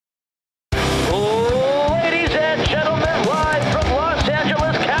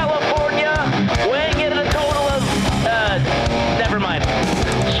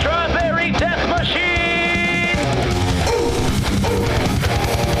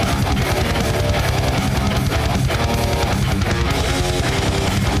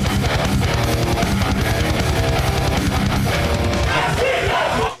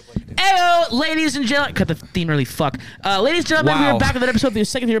and gentlemen, cut the theme early. Fuck. Ladies and gentlemen, we are back with an episode of the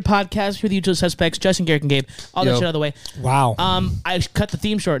second favorite podcast with the usual suspects, Justin, Garrett, and Gabe. All that shit out of the way. Wow. I cut the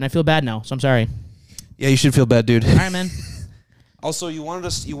theme short and I feel bad now, so I'm sorry. Yeah, you should feel bad, dude. All right, man. Also, you wanted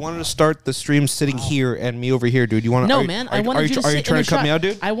to start the stream sitting here and me over here, dude. You want to? No, man. I wanted you to sit in the shot. Are you trying to cut me out,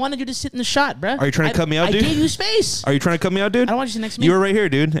 dude? I wanted you to sit in the shot, bro. Are you trying to cut me out, dude? I gave you space. Are you trying to cut me out, dude? I don't want you to sit next to me. You were right here,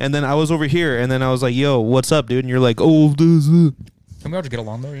 dude, and then I was over here, and then I was like, "Yo, what's up, dude?" And you're like, "Oh, this." Can we all just get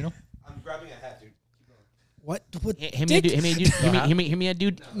along though? You know. I'm grabbing a hat, dude. What? Hear me, dude. Hear me,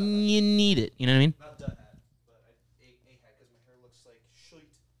 dude. You need it. You know what I mean? Not the hat, but a hat because my hair looks like shit.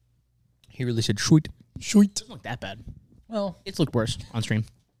 He really said "sweet." It doesn't look that bad. Well, it's looked worse on stream.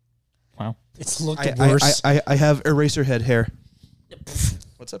 Wow. It's looked worse. I have eraser head hair.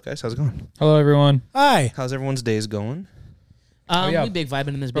 What's up, guys? How's it going? Hello, everyone. Hi. How's everyone's days going? We big vibing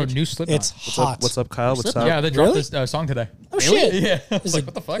in this bitch. New Slipknot. It's hot. What's up, Kyle? What's up? Yeah, they dropped this song today. Oh, shit. Yeah. Is Like, it,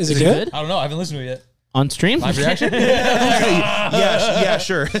 what the fuck? Is it good? I don't know. I haven't listened to it yet. On stream? Live reaction? yeah,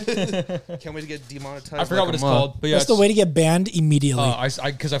 sure. Can't wait to get demonetized. I forgot what it's called. But yeah, That's the way to get banned immediately.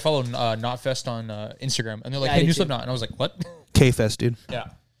 because I follow Notfest on Instagram, and they're like, Yeah, I "Hey, did new too. Slipknot," and I was like, "What?" K-Fest, dude. Yeah.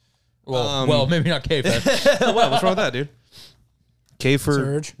 Well, maybe not K-Fest. What? What's wrong with that, dude? K for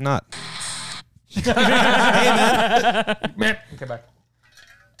Surge. not. Okay, back.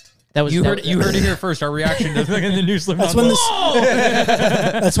 That was You heard it here first. Our reaction to the new Slipknot. That's when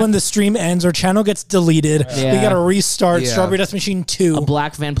that's when the stream ends. Our channel gets deleted. Yeah. We got to restart. Yeah. Strawberry Dust Machine 2. a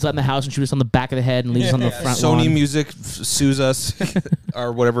black van puts out in the house and shoots us on the back of the head and leaves us on the front Sony lawn. Music sues us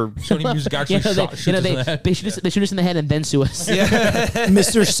or whatever. Sony Music actually Yeah, shoots us in the head. they shoot us in the head and then sue us.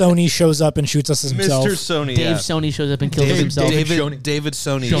 Mr. Sony shows up and shoots us himself. Mr. Sony. Dave yeah. Sony shows up and kills himself. David Sony. David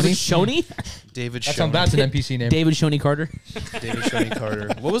Shoney? David That Shoney. sounds that's an NPC name. David Shoney Carter. David Shoney Carter.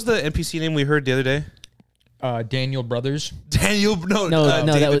 What was the NPC name we heard the other day? Daniel Brothers. Daniel. No, that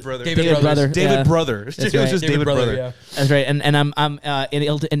David was Brother. David Brother. David yeah. Brother. It was right. just David Brother. Yeah. That's right. And I'm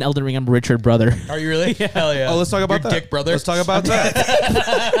in Elden Ring. I'm Richard Brother. Are you really? Hell yeah. Oh, let's talk about Your that. Dick Brother. Let's talk about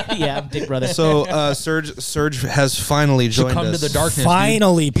that. Yeah, I'm Dick Brother. So, Surge has finally joined Succumb us. to the darkness.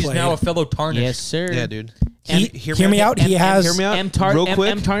 Finally dude. He's played. now a fellow Tarnished. Yes, sir. Yeah, dude. Hear me out. He has. Hear me out. M Real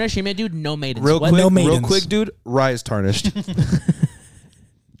quick. Tarnish, you may dude, no maidens. Real What? quick, No real maidens. quick, dude. Rise Tarnished.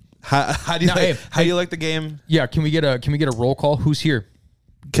 How do you how do you like the game? Yeah, can we get a roll call? Who's here?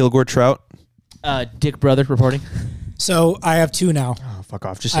 Kilgore Trout. Dick Brother reporting. So I have two now. Oh, fuck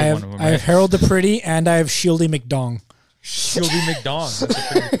off. Just I say have, one of them. I have Harold the Pretty and I have Shieldy McDong. Shieldy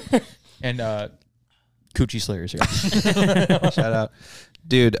McDong. And Coochie Slayers here. Shout out,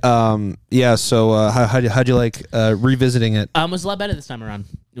 dude. Yeah. So how'd you like revisiting it? It was a lot better this time around.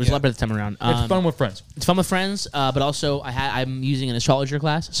 It's Fun with friends. It's fun with friends, but also I'm using an astrologer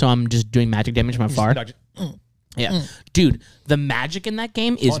class, so I'm just doing magic damage from afar. Yeah, dude, the magic in that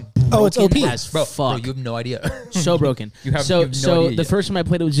game is Oh, it's OP. as Bro, fuck. you have no idea. So broken. You have so no idea the yet. first time I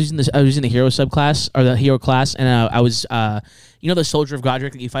played it was using this. I was using the hero subclass or the hero class, and I was the soldier of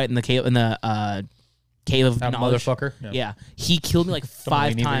Godric that you fight in the cave cave of That knowledge. motherfucker? Yeah, he killed me like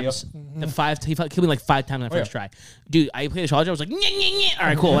five Mulaney video? times. He killed me like 5 times on the first try. Dude, I played astrologer. I was like, all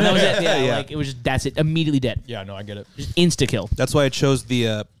right, cool, and that was it. Yeah, Yeah. like it was just that's it. Immediately dead. Yeah, no, I get it. Just insta kill. That's why I chose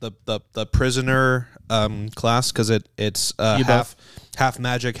the prisoner class because it's You half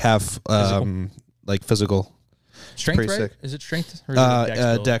magic, half like physical. Strength, Pretty right? sick. Is it strength? Or is it Dex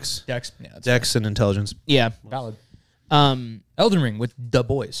build? Dex. Dex. Yeah, that's Dex and intelligence. Yeah. valid. Um. Elden Ring with the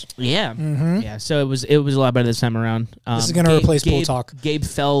boys. Yeah. Yeah. So it was a lot better this time around. This is gonna replace Pool Talk. Gabe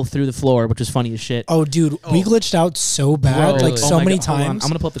fell through the floor, which was funny as shit. Oh, dude, we glitched out so bad, Bro, like so my many God, hold on. times. I'm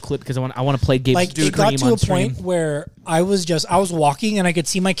gonna pull up the clip because I want to play Gabe's Like it got to a point where I was walking and I could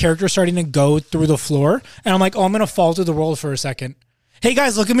see my character starting to go through the floor, and I'm like, oh, I'm gonna fall through the world for a second. Hey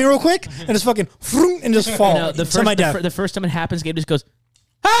guys, look at me real quick, and just fucking and just fall No, to my death. the first time it happens, Gabe just goes,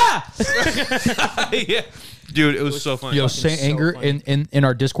 ah! Yeah, dude, it was so funny. Yo, Saint so Anger funny. in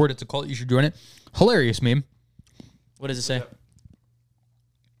our Discord. It's a cult. You should join it. Hilarious meme. What does it say?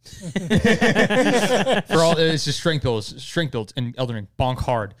 For all it's just strength builds in Elden Ring, bonk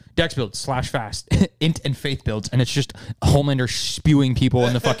hard, Dex builds, slash fast, int and faith builds, and it's just Homelander spewing people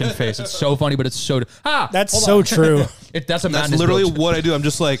in the fucking face. It's so funny, but it's so That's so true. That's a That's madness literally build. what I do. I'm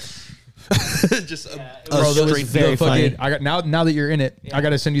just like, just it a was straight very funny. I got now that you're in it, I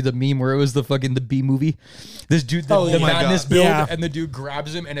gotta send you the meme where it was the B movie. This dude, the yeah. madness God. build, Yeah. and the dude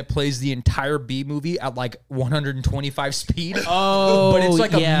grabs him, and it plays the entire B movie at like 125 speed. Oh, but it's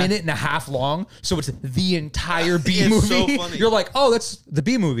like yeah. a minute and a half long, so it's the entire B It's movie. so funny. You're like, oh, that's the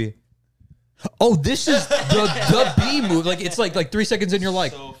B movie. Oh, this is the B movie. Like it's like 3 seconds in, you're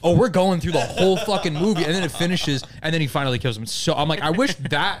like, oh, we're going through the whole fucking movie, and then it finishes, and then he finally kills him. So I'm like, I wish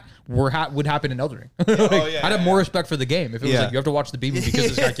that would happen in Elden Ring. yeah, I'd have more respect for the game if it was Yeah. like you have to watch the B movie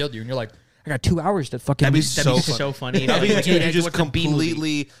because this guy killed you, and you're like, I got 2 hours to fucking. That'd be so funny. That'd be, Like, dude, you what's just the B movie?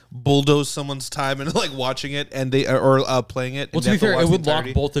 completely bulldoze someone's time and like watching it and they or playing it. Well, and to they be have fair, watch it the would lock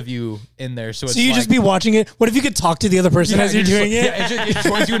entirety. both of you in there. So, So it's you like, just be watching it. What if you could talk to the other person as you're doing it? Yeah, it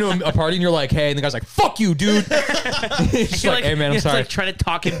joins you into a party, and you're like, hey, and the guy's like, fuck you, dude. He's You're like, hey man, I'm you're sorry. like trying to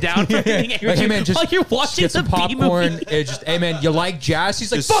talk him down from being angry. Like, hey man, just while you're watching get some the B popcorn. movie. It just, hey man, you like jazz?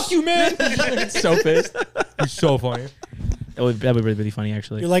 He's like, Just- fuck you, man. It's so pissed. It's so funny. That'd be really funny,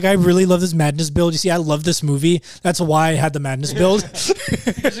 actually. You're like, I really love this Madness build. You see, I love this movie. That's why I had the Madness build.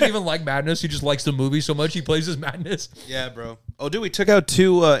 He doesn't even like Madness. He just likes the movie so much he plays his Madness. Yeah, bro. Oh, dude, we took out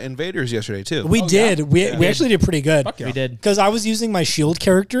 2 invaders yesterday too. We did. We actually did pretty good. Fuck yeah. We did. Because I was using my shield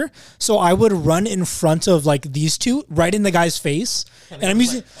character, so I would run in front of like these two, right in the guy's face, and I'm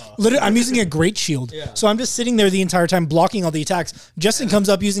using literally I'm using a great shield. So I'm just sitting there the entire time blocking all the attacks. Justin comes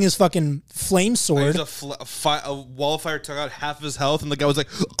up using his fucking flame I sword. used a wall of fire, took out half of his health, and the guy was like,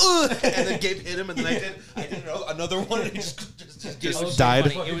 ugh, and then Gabe hit him, and then I did another one, and he just died.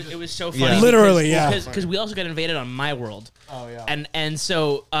 It was so Yeah. funny. Literally, Because we also got invaded on my world. Oh yeah. And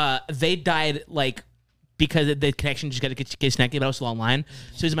so they died like because the connection just got to get disconnected, but I was still online.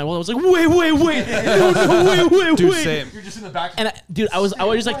 So he's in my world. I was like, wait, wait. Dude, same. You're just in the back. And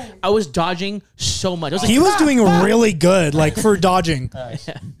I was dodging so much. I was like, He was doing really good, like for dodging.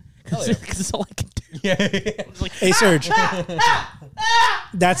 because it's all I can do. Yeah. Hey, Serge,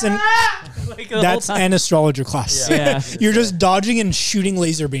 that's an Like, the whole that's time. an astrologer class. Yeah. You're just dodging and shooting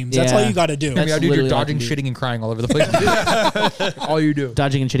laser beams. That's Yeah. all you got to do. That's Yeah, dude, you're literally all I dodging, can do. shitting, and crying all over the place. All you do.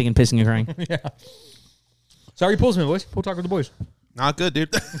 Dodging and shitting and pissing and crying. Yeah. Sorry, pulls me, boys. Pull talk with the boys. Not good,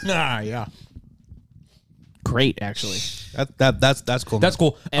 dude. Yeah. Great, actually. That's cool. That's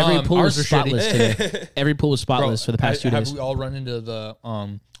cool. Every pool was ours are spotless shitty. today. Every pool was spotless for the past 2 have days. we all run into the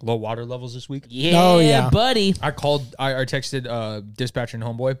low water levels this week? Yeah, Oh, yeah. buddy. I texted dispatcher and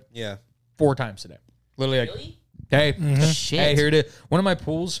homeboy Yeah. 4 times today. Literally like, hey, Shit. hey, here it is. One of my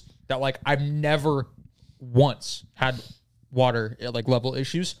pools that like I've never once had water like level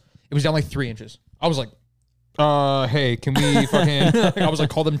issues. It was down like 3 inches. I was like, hey, can we fucking? I was like,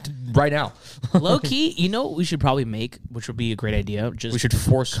 call them right now. Low key, you know what we should probably make, which would be a great idea. Just We should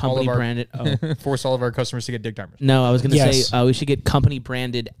force all company of our branded. Oh. force all of our customers to get dig timers. No, I was gonna Yes. say we should get company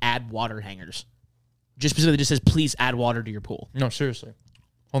branded add water hangers. Just specifically, just says please add water to your pool. No, seriously.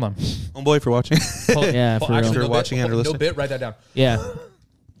 Hold on. Homeboy for watching. Yeah, for real. After No watching bit, and or no listening. bit. Write that down. Yeah,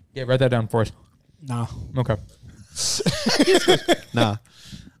 Yeah, write that down for us. Nah. Okay. Nah.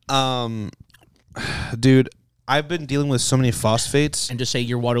 Dude, I've been dealing with so many phosphates. and just say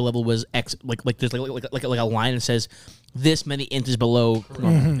your water level was X, like there's like a line that says this many inches below.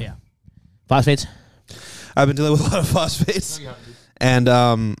 normal. Yeah, phosphates. I've been dealing with a lot of phosphates. And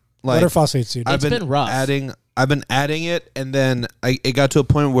like What are phosphates, dude? I've It's been rough. I've been adding it, and then it got to a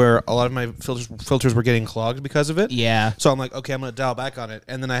point where a lot of my filters were getting clogged because of it. Yeah, So I'm like, okay, I'm gonna dial back on it.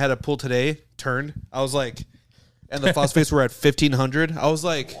 And then I had a pull today, turned. I was like, and the phosphates were at 1500. I was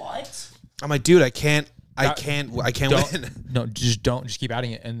like, what? I'm like, dude, I can't Don't- win. No, just don't. Just keep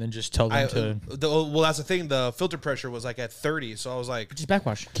adding it, and then just tell them to Well, that's the thing. The filter pressure was like at 30, so I was like, Just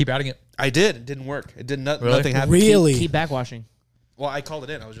backwash. keep adding it. I did. It didn't work. It did not. Really? Nothing happened. Really? Keep backwashing. Well, I called it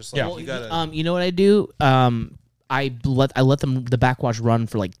in. I was just like, Yeah. you gotta. You know what I do? I let the backwash run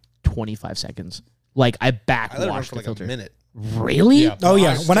for like 25 seconds. Like I I let it run backwash for the like filter. a minute. Really? Oh,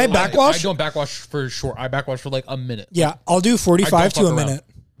 yeah. When I backwash- I don't backwash for short. I backwash for like a minute. Yeah, I'll do I 45 don't to a fuck around. minute.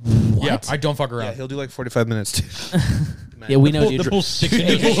 Yeah, I don't fuck Yeah, around. he'll do like 45 minutes. Too. Yeah, we know, The dude. pool's 6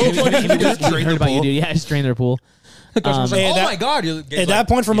 Hey, inches. hey, hey, Just drain heard the about you, pool. dude. Yeah, just drain their pool. Customers like, Hey, oh that- my god! At that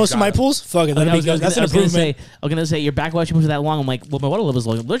point, for most of my pools, fuck it. That'd be good. That's an improvement. I was gonna say your backwashing was that long. I'm like, well, my water level's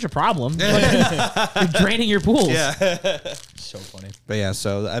low. What's your problem? Like, you're draining your pools. Yeah. So funny. But yeah,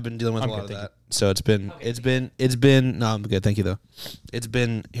 so I've been dealing with I'm a lot good, of thank that. So it's been. No, I'm good. Thank you though. It's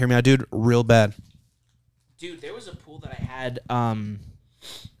been. Hear me out, dude. Real bad. Dude, there was a pool that I had.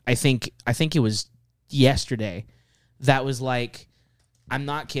 I think it was yesterday. That was like, I'm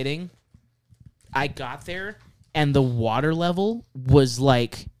not kidding. I got there and the water level was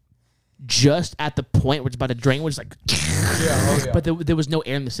like just at the point where it's about to drain, which is like, but there was no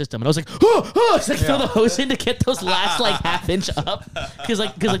air in the system, and I was like, it's like throw the hose in to get those last like half inch up, because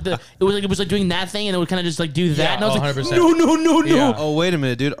it was like doing that thing, and it would kind of just like do that, Yeah, and I was like, 100%. no. Yeah. Oh wait a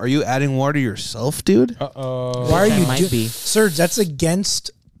minute, dude. Are you adding water yourself, dude? Why are That you might doing? be. Serge, that's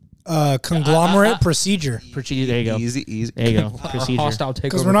against conglomerate procedure. Procedure. There you go. Easy. There you go. Procedure. Hostile takeover.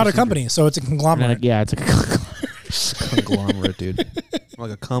 Because we're not a procedure. company, so it's a conglomerate. Yeah, it's like Conglomerate, dude.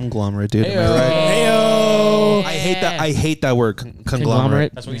 Like a conglomerate, dude. Am I Heyo. right? Heyo. I hate that. I hate that word,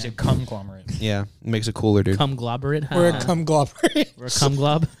 conglomerate. That's what you said, conglomerate. Yeah, it makes it cooler, dude. Conglomerate. We're a conglomerate. We're a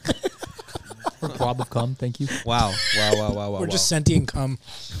cumglob. Or glob of cum, thank you. Wow. We're just sentient cum.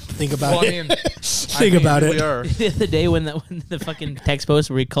 Think about Well, I it. mean, Think about We it. are. The other day when the fucking text post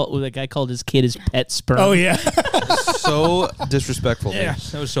where the guy called his kid his pet sperm. Oh yeah. So disrespectful. yeah, Dude.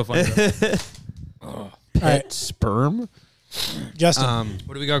 that was so funny. though. All right, Sperm. Justin.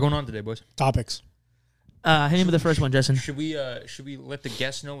 What do we got going on today, boys? Topics. Hit him with the first one, Justin. Should we let the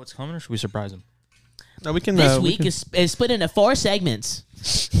guests know what's coming, or should we surprise them? No, we can. This we week can- is split into 4 segments.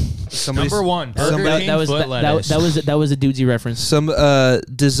 somebody's- Number one, Burger somebody- King That was foot lettuce. that was a dudesy reference. Some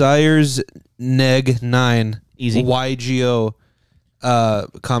desires neg 9 Easy. YGO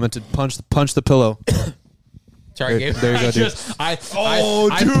commented punch the pillow. Sorry, There- Gabe. there you go, dude. I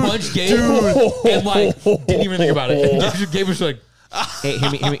punched Gabe and like didn't even think about it. Gabe was like, Hey,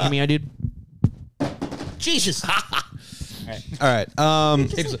 hear me out, dude. Jesus. All right.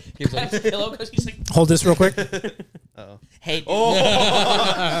 Gabe's like, The pillow because he's like, Hold this real quick. hey, dude.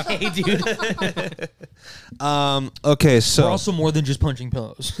 Hey, dude. Okay, we're so also more than just punching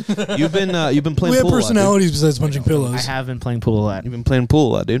pillows. you've been playing We have pool personalities besides punching I pillows. have been playing pool a lot. You've been playing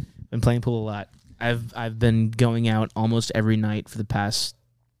pool a lot, dude. Been playing pool a lot. I've been going out almost every night for the past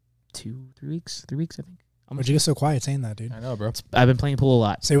 3 weeks, I think. Why'd you get so quiet saying that, dude? I know, bro. I've been playing pool a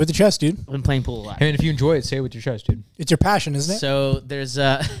lot. Say it with your chest, dude. I've been playing pool a lot. Hey, and if you enjoy it, say it with your chest, dude. It's your passion, isn't it? So there's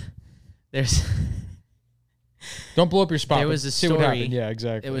Don't blow up your spot. There but was a see what story. happened. Yeah,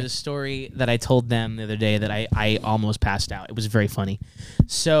 exactly. It was a story that I told them the other day that I almost passed out. It was very funny.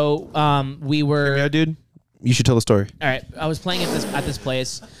 So we were Yeah, dude. You should tell the story. all right. I was playing at this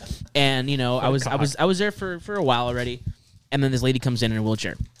place, and you know I was there for a while already, and then this lady comes in a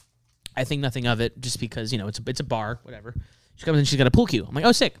wheelchair. I think nothing of it, just because you know it's a bar, whatever. She comes in, she's got a pool cue. I'm like,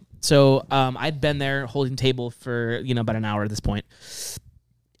 oh, sick. So I'd been there holding table for about an hour at this point,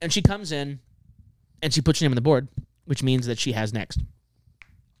 and she comes in, and she puts her name on the board, which means that she has next.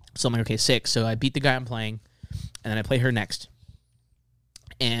 So I'm like, okay, sick. So I beat the guy I'm playing, and then I play her next.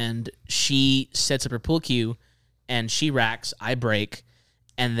 And she sets up her pool cue, and she racks, I break,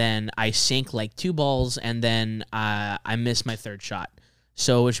 and then I sink like 2 balls, and then I miss my 3rd shot.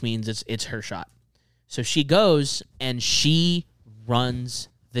 So which means it's her shot. So she goes, and she runs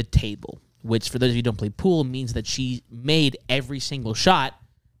the table, which for those of you who don't play pool means that she made every single shot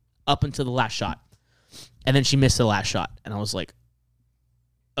up until the last shot. And then she missed the last shot. And I was like,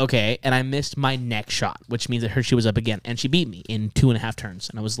 okay. And I missed my next shot, which means that she was up again. And she beat me in 2.5 turns.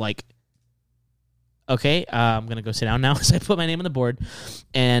 And I was like, okay, I'm going to go sit down now. So I put my name on the board.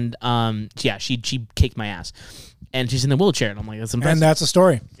 And yeah, she kicked my ass. And she's in the wheelchair. And I'm like, that's impressive. And that's a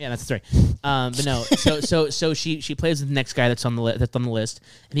story. Yeah, that's the story. But no, so she plays with the next guy that's on the list,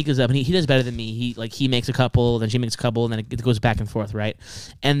 and he goes up and he does better than me. He makes a couple, then she makes a couple, and then it goes back and forth, right?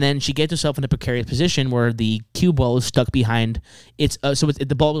 And then she gets herself in a precarious position where the cue ball is stuck behind.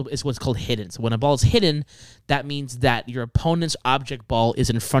 The ball is what's called hidden. So when a ball is hidden, that means that your opponent's object ball is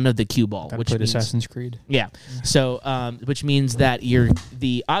in front of the cue ball, I which played means Assassin's Creed. yeah. So which means that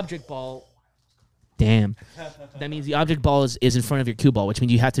the object ball. Damn. That means the object ball is in front of your cue ball, which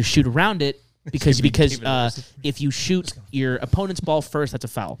means you have to shoot around it because if you shoot your opponent's ball first, that's a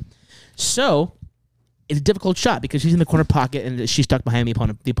foul. So it's a difficult shot because she's in the corner pocket and she's stuck behind the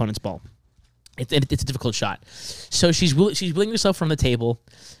opponent's ball. It's a difficult shot. So she's wheeling herself from the table.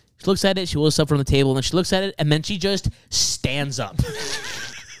 She looks at it. She wheels herself from the table, and then she looks at it, and then she just stands up.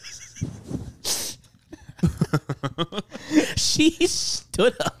 She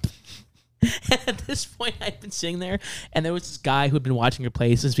stood up. And at this point, I'd been sitting there, and there was this guy who had been watching her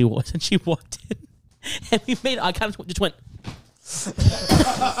play since we was, and she walked in, and I kind of just went.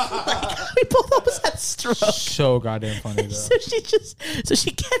 We both almost had a stroke. So goddamn funny, though. So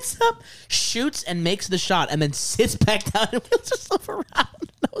she gets up, shoots, and makes the shot, and then sits back down and wheels herself around.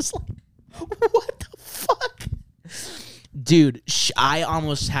 And I was like, "What the fuck, dude?" I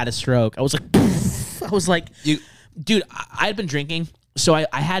almost had a stroke. I was like, poof. I was like, dude, I'd been drinking. So I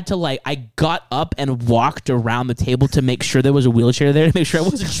had to I got up and walked around the table to make sure there was a wheelchair there to make sure I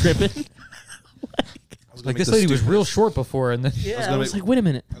wasn't tripping. Like this lady was real short before, and then Yeah, I was like, wait a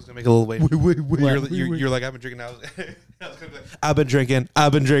minute. I was gonna make a little wait. You're like, I've been drinking.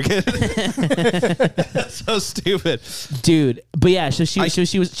 I've been drinking. That's so stupid, Dude. But yeah, so she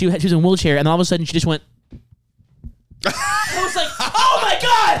was in a wheelchair, and all of a sudden she just went. I was like, oh my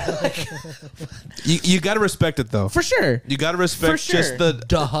god! You got to respect it though. For sure. You got to respect For sure. just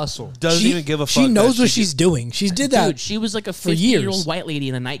the hustle. doesn't even give a fuck. She knows that what she's doing. She did that. Dude, she was like a years. 50-year-old white lady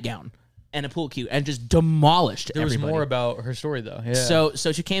in a nightgown. and a pool cue and just demolished There was everybody. more about her story though. Yeah. So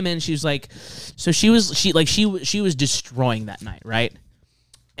she came in. She was like, she was destroying that night, right?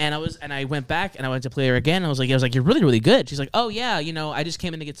 And I went back and I went to play her again. And I was like, you're really, really good. She's like, oh yeah, I just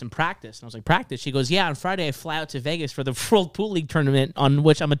came in to get some practice. And I was like, practice? She goes, yeah. On Friday I fly out to Vegas for the World Pool League tournament, on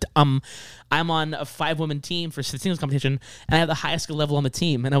which I'm on a 5-woman team for singles competition, and I have the highest skill level on the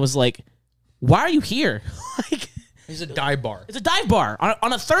team. And I was like, why are you here? Like, it's a dive bar. It's a dive bar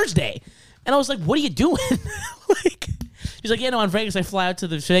on a Thursday. And I was like, what are you doing? Like, she's like, yeah, no, on Vegas I fly out to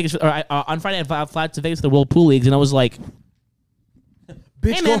the Vegas, on Friday I fly out to Vegas for the World Pool Leagues. And I was like,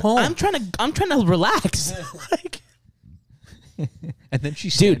 Bitch, hey man, go home. I'm trying to relax. Like, and then she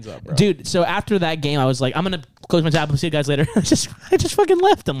stands up, bro. dude. So after that game, I was like, I'm gonna close my tab. We'll see you guys later. I just fucking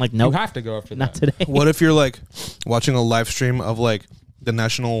left. I'm like, no, You have to go after not that. today. What if you're like watching a live stream of like the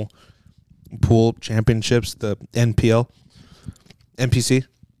National Pool Championships, the NPC,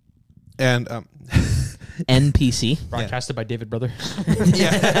 and NPC. Broadcasted by David Brother.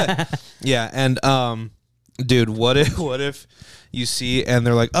 yeah, and dude, what if you see and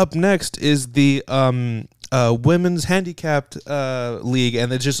they're like, up next is the women's handicapped league,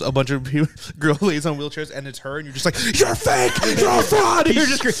 and it's just a bunch of girl ladies on wheelchairs, and it's her, and you're just like, you're fake, you're a fraud.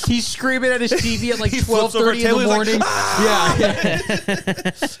 He's screaming at his TV at like He flips over 12:30 in table, the he's like, morning.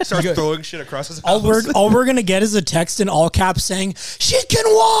 "Ah!" Starts throwing shit across his house. All we're gonna get is a text in all caps saying, "She can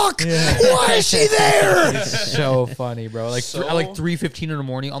walk. Why is she there?" It's so funny, bro. Like at like 3:15 in the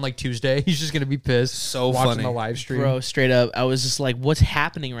morning on like Tuesday, he's just gonna be pissed. So watching funny. the live stream. Bro, straight up, I was just like, what's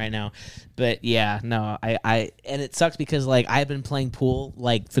happening right now? But yeah, no, I and it sucks because like I've been playing pool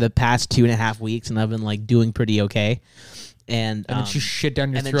like for the past 2.5 weeks, and I've been like doing pretty okay. And then she shit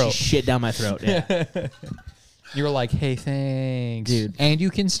down your and throat. then she shit down my throat. Yeah. You were like, hey, thanks, Dude. And you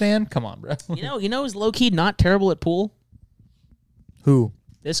can stand? Come on, bro. you know, is low key not terrible at pool. Who?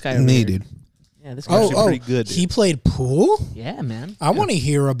 This guy over Me, here. dude. Yeah, this guy. Oh, pretty good, dude. he played pool? Yeah, man. I want to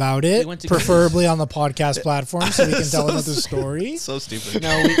hear about it, We went to- preferably on the podcast platform, so we can tell another story. So stupid.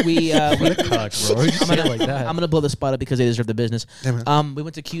 No, we Cuck, bro. You say it like that. I'm gonna blow the spot up because they deserve the business. Yeah, man. We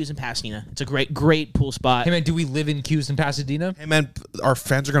went to Q's in Pasadena. It's a great pool spot. Hey, man, do we live in Q's in Pasadena? Hey man, our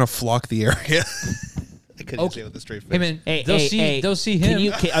fans are gonna flock the area. I couldn't Okay. say it with a straight face. Hey, man, Hey, they'll see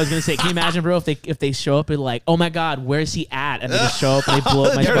him. I was gonna say, can you imagine, bro, if they show up and like, oh my god, where's he at? And they just show up and they blow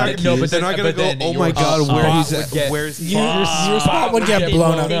up my They're spot. not- at no, Q's. but they're not gonna but go, then oh your my god, spot where he's would at? get- Where's he? Your spot would get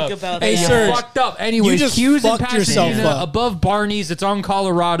blown up. Think about Hey, that. sir, fucked up. Anyways, You just Q's in fucked yourself Pasadena, up. above Barney's. It's on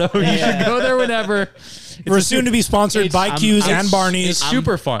Colorado. You should go there whenever. We're soon to be sponsored by Q's I'm- and Barney's. it's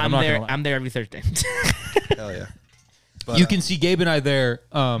super fun. I'm not there. gonna lie. I'm there every Thursday. Hell yeah. But, You can see Gabe and I there.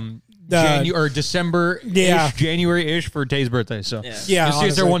 December, Yeah. January-ish for Tay's birthday. So Yeah. Yeah, you'll see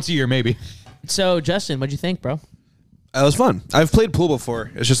us there honestly. once a year, maybe. So, Justin, what'd you think, bro? it was fun. I've played pool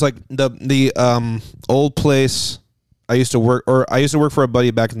before. It's just like the old place I used to work for a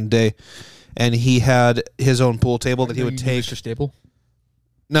buddy back in the day, and he had his own pool table that he would take. Mr. Staple.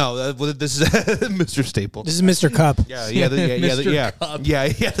 No, this is Mr. Staple. This is Mr. Cup. Yeah. Mr. Cup. Yeah.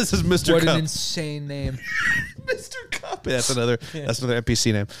 This is Mr. What Cup. an insane name. Mr. Cup. That's another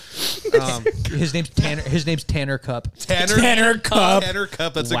NPC name. His name's Tanner. His name's Tanner Cup. Tanner Cup. Tanner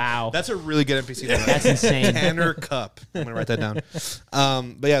Cup. Wow. That's a really good NPC name. That's insane. Tanner Cup. I'm gonna write that down.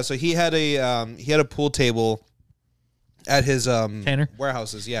 But yeah, so he had a pool table at his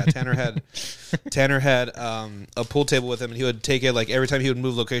warehouses. Yeah, Tanner had a pool table with him, and he would take it like every time he would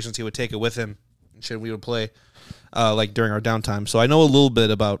move locations, he would take it with him, and shit. We would play like during our downtime. So I know a little bit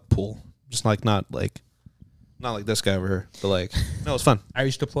about pool, just like not like this guy over here, but like no, it's fun. I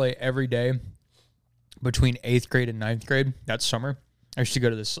used to play every day between 8th grade and 9th grade. That summer, I used to go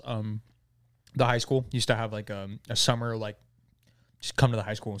to this the high school used to have like a summer like just come to the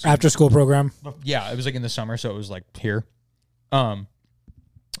high school and After school program. yeah, it was like in the summer, so it was like here. So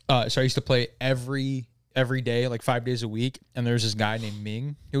I used to play every day, like 5 days a week, and there's this guy named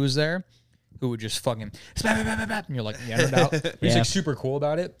Ming who was there, who would just fucking and you're like yammered out. He was like super cool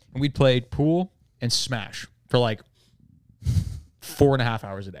about it, and we'd play pool and Smash for like 4.5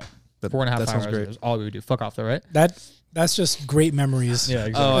 hours a day. 4.5 hours. sounds A day. great. Was all we would do. Fuck off, though, right? That's just great memories. Yeah,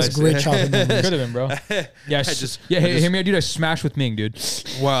 exactly. Oh, That's great childhood memories. Could have been, bro. Yeah, hear me out, dude. I smashed with Ming, dude.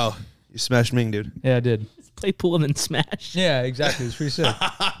 Wow, you smashed Ming, dude. Yeah, I did. Play pool and then smash. Yeah, exactly. It's pretty sick.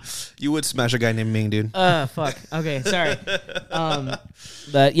 You would smash a guy named Ming, dude. Fuck. Okay, sorry.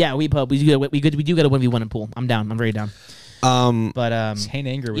 But yeah, we do get a 1v1 in pool. I'm down. I'm very down. But Insane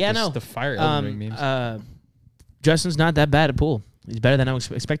anger with yeah, this, no. the fire Elden Ring memes. Justin's not that bad at pool. He's better than I was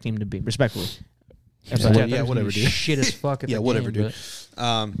expecting him to be, respectfully. Yeah, whatever, dude. Shit as fuck. At Yeah, the whatever, game, dude.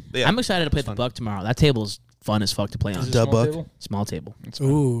 but- But yeah, I'm excited to play the Buck tomorrow. That table's fun as fuck to play on. Is it Dub small buck. table? Small table.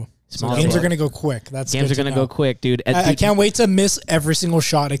 Ooh. Small Games bit. are gonna go quick. That's Games good are to gonna know. go quick, dude. I can't wait to miss every single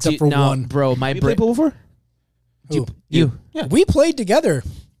shot except for one. bro. My You played brain. pool before? Who? You. We played together.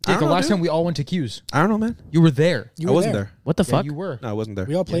 Dude, the know, last dude. time we all went to Q's. I don't know, man. You were there. You I were wasn't there. What the Yeah, fuck? you were. No, I wasn't there.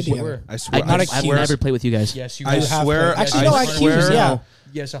 We all played you together. were. I swear. not I a I've swear. never played with you guys. Yes, you I have. swear. Actually, I no, I swear. accused, yeah.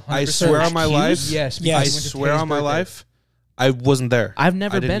 Yes, 100%. I swear on my life. Yes. because Yes. I we went to swear Tay's on my birthday. life. I wasn't there. I've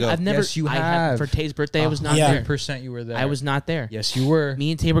never I didn't been. go. I've never. Yes, you I have. For Tay's birthday, I was not Yeah. there. 100% you were there. I was not there. Yes, you were. Me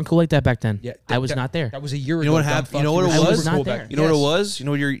and Tabor and cool like that back then. Yeah, I was not there. That was a year ago. You know what dumb happened? fuck. You know what were it super was? Not cool there. back- You know what it Yes. was? You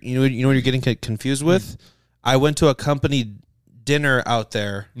know what you're getting confused with? I went to a company dinner out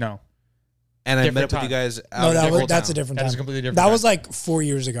there, No. and I Different met up with time. you guys. No, out in that's Old a Town. different That time. is a completely different That time. was like 4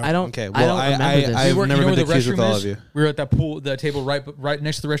 years ago. I don't. Okay, I well, don't remember this. I've You never know where been the accused with restroom all is? of you. We were at that pool, the table right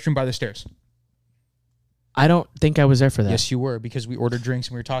next to the restroom by the stairs. I don't think I was there for that. Yes, you were, because we ordered drinks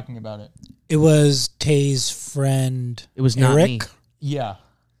and we were talking about it. It was Tay's friend. It was not Eric. me. Yeah.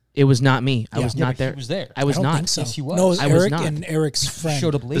 It was not me. I Yeah. was Yeah, not but he there. was there. I was I don't not. think so. Yes, he was. No, it was I was Eric not. and Eric's friend.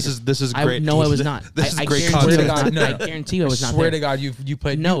 Showed up later. This is great. No, I was not. This is I great guarantee content. you I was God, not. no. I guarantee you I was not swear there. to God, you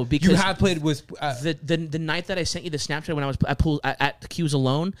played. No, you because have played with. The night that I sent you the Snapchat when I was at the Q's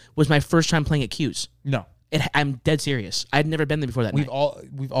alone was my first time playing at Q's. No, I'm dead serious. I'd never been there before that we've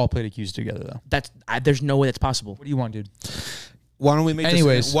night. all played accused together though. There's no way that's possible. What do you want, dude? Why don't we make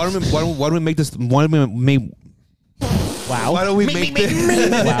Anyways. this? Why don't we make this? Why don't we make? Wow. Why don't we make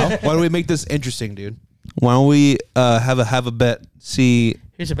this? Why don't we make this interesting, dude? Why don't we have a bet? See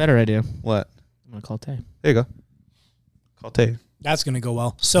Here's a better idea. what? I'm gonna call Tay. There you go. Call Tay. That's gonna go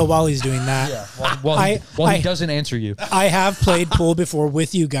well. So while he's doing that, While I- he doesn't answer you. I have played pool before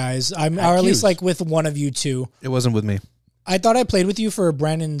with you guys. Or at least Q's. like with one of you two. It wasn't with me. I thought I played with you for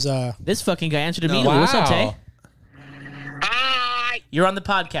Brandon's. This fucking guy answered immediately. What's up, Tay? Hi. You're on the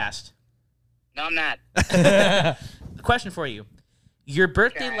podcast. No, I'm not. A question for you. Your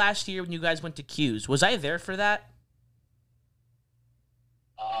birthday Okay. last year when you guys went to Q's, was I there for that?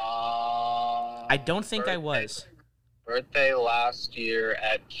 I don't think I was. Birthday last year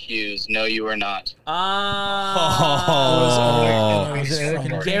at Q's. No, you were not.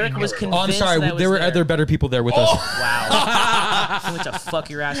 Garrick was convinced. Oh, I'm sorry. that I was There were there. other better people there with us. Wow. I went to fuck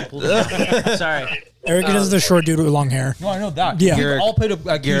your ass and pulled it down. Sorry. Eric is the short dude with long hair. No, I know that. Yeah. We've Garrick- all played Q's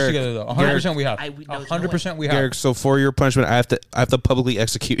Garrick- together though. 100% we have. we- no, 100% we have. Garrick, so for your punishment, I have to publicly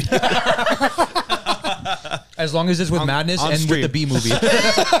execute. As long as it's with Madness on and stream. with the B movie.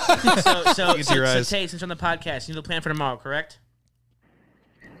 So your eyes. Tay, since you're on the podcast, you need to plan for tomorrow, correct?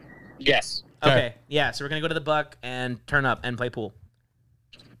 Yes. Okay. Yeah, so we're going to go to the Buck and turn up and play pool.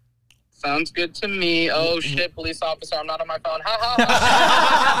 Sounds good to me. Oh, shit, police officer. I'm not on my phone. Ha,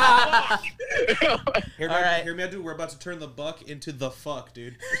 ha, ha. Hear All right. me out, dude. We're about to turn the buck into the fuck,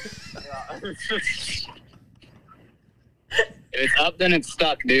 dude. If it's up, then it's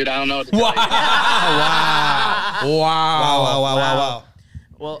stuck, dude. I don't know what to tell you. Wow.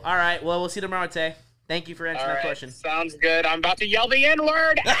 Well, all right. Well, we'll see you tomorrow, Tay. Thank you for answering All that right, question. sounds good. I'm about to yell the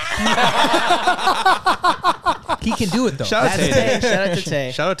N-word. He can do it though. Shout out That's Tay. Tay. Shout out to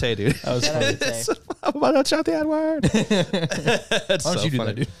Tay. Shout out Tay, dude. Shout out to Tay. I'm about to shout the N-word. That's Why don't so you do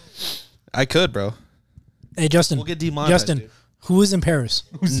funny. that, dude? I could, bro. Hey Justin. We'll get demonetized, Justin, dude. who is in Paris?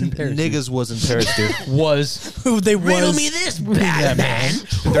 Who's in Paris? Niggas was in Paris, dude. Was Who they was? this, Batman.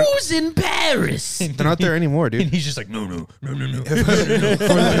 Who's in Paris? They're not there anymore, and dude. he's just like no.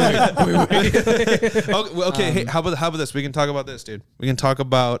 Okay, hey, how about this? We can talk about this, dude. We can talk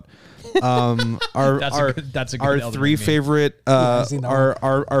about our That's a good our Elden three Ring meme. favorite I've seen that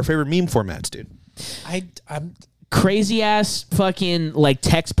our favorite meme formats, dude. I'm Crazy ass fucking like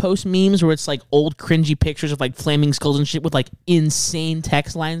text post memes where it's like old cringy pictures of like flaming skulls and shit with like insane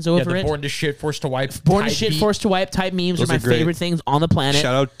text lines Yeah, over the it. born to shit, forced to wipe. Born to type shit, beat. forced to wipe type memes Those are my are great. favorite things on the planet.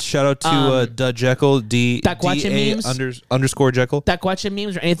 Shout out to Dud Jekyll Taquache DA memes. underscore Jekyll. Taquache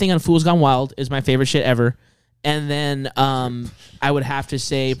memes or anything on Fools Gone Wild is my favorite shit ever. And then I would have to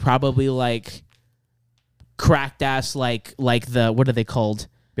say probably like cracked ass like the what are they called?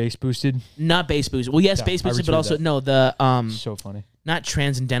 Bass boosted. Not bass boosted. Well, yes, Yeah, bass I boosted, but retweeted also that. no the So funny. not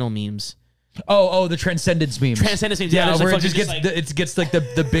transcendental memes. Oh, the transcendence memes. Transcendence memes. Yeah, Yeah, there's where like it just fucking gets it gets like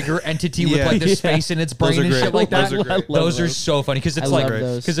the bigger entity with Yeah. like the Yeah. space in its brain are and great. shit like that. Those are great. I love Those are so funny because it's I like love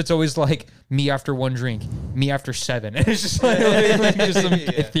those. because it's always like me after one drink, me after 7. And it's just like just some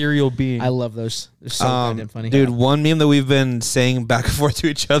ethereal being. I love those. They're so kind and funny. Dude, one meme that we've been saying back and forth to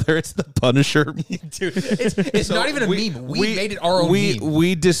each other, it's the Punisher meme. Dude, it's not even a meme. We made it our own meme.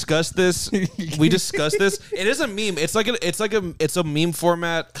 We discussed this. We discussed this. It is a meme. It's a meme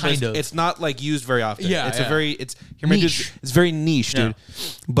format. Kind of. It's not like used very often. Yeah, It's yeah. a very it's Niche. It's very niche, dude.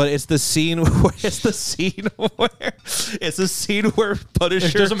 But it's the scene where Punisher.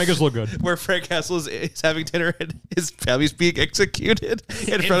 It doesn't make us look good. Where Frank Castle is having dinner and his family's being executed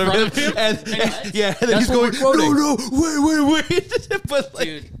in front of him. And then he's going, no, wait. But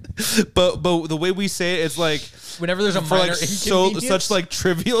like, but the way we say it is like Whenever there's a for minor like inconvenience, such like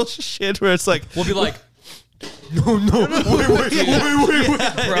trivial shit where it's like we'll be like, no, wait.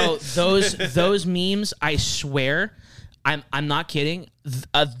 Bro, those memes, I swear, I'm not kidding.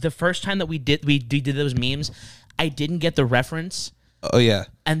 The first time that we did those memes, I didn't get the reference. oh yeah.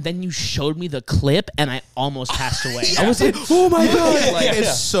 And then you showed me the clip, and I almost passed away. I was like, "Oh my god!" Like,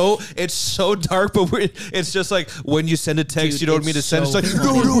 it's so dark, but it's just like when you send a text, Dude, you don't it's mean to send. so It's like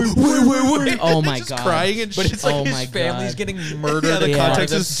funny. no, wait. Oh my Just god! crying and but shit. it's like Oh his my family's God. getting murdered. Yeah, the in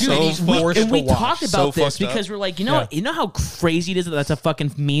context front is of them. so Dude, he's fucked forced And to we watch. talked So about this fucked up. because we're like, you know how crazy it is that that's a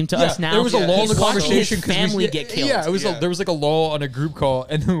fucking meme to us now. There was a lull in He's the watching conversation his 'cause family get killed. Yeah, it was. There was like a lull on a group call,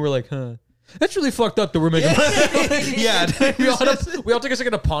 and then we were like, "Huh, that's really fucked up that we're making." Yeah. we all took a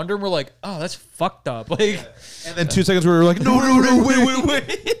second to ponder, and we're like, "Oh, that's fucked up." Like, And then 2 seconds we were like, no,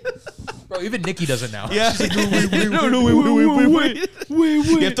 wait. bro, even Nikki does it now. Yeah. Wait.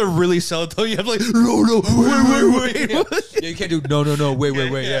 You have to really sell it though. You have to like, no, wait. Yeah, you can't do no, wait.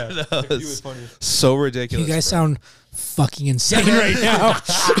 Yeah, No, it's so ridiculous. You guys sound fucking insane right now.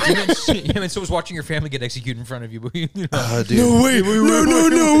 yeah, man. So was watching your family get executed in front of you. But you know. Dude. No, wait.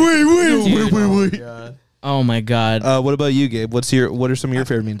 Oh my god! What about you, Gabe? What are some of your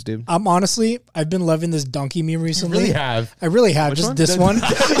favorite memes, dude? Honestly, I've been loving this donkey meme recently. really have. I really have. Just one? this one.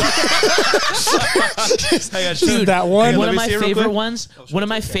 Just that one. One let of me my see it real favorite quick. ones. One of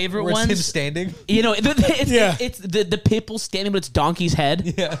my favorite Where it's him ones. standing. You know, Yeah. it's the pit bull standing, but it's donkey's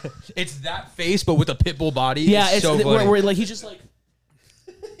head. Yeah, it's that face, but with a pit bull body. Yeah, it's so funny. where like he's just like.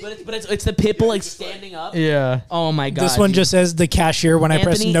 But it's the pit bull like standing up. Yeah. Oh my god! This one dude. just says the cashier when I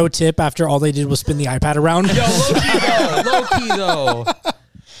press Anthony- no tip after all they did was spin the iPad around. Yo, low key though.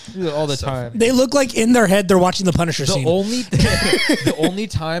 Do it all the time. They look like in their head they're watching the Punisher The scene. only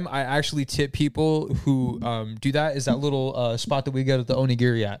time I actually tip people who do that is that little spot that we get at the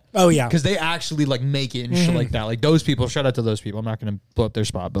onigiri at. Oh yeah. Because they actually like make it and shit like that. Like those people, shout out to those people. I'm not gonna blow up their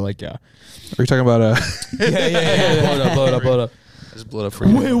spot, but like yeah. Are you talking about Yeah. Blow it up. I just blew it up for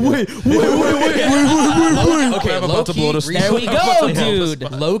you. Wait. Okay, I'm about to blow it up. There we go, dude.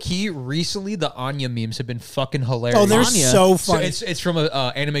 Low key, recently the Anya memes have been fucking hilarious. Oh, they're Anya. so So funny. it's from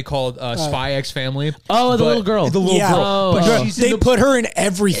a anime called Spy X Family. Oh, the But- little girl. The little Yeah. girl. Oh. But Bro, she's in they the- put her in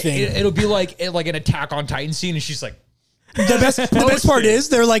everything. It'll be like an Attack on Titan scene, and she's like, The best part is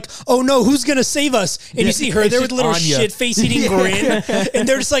they're like, oh no, who's gonna save us? And you see her it's there with a just little Anya. shit face eating grin, and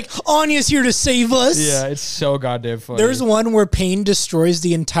they're just like, Anya's here to save us. yeah, it's so goddamn funny. There's one where Pain destroys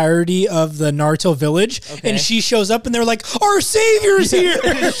the entirety of the Naruto village, and she shows up, and they're like, "Our savior's here!"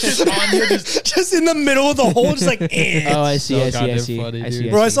 just in the middle of the hole, just like, eh. Oh, I see. So I see. I goddamn see. funny, I dude. see.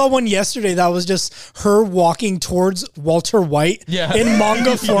 Bro, I saw one yesterday that was just her walking towards Walter White Yeah. in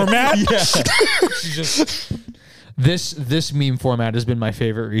manga format. She's just this meme format has been my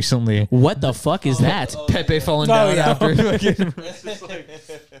favorite recently. What the fuck is that? Pepe falling Oh, down yeah. after.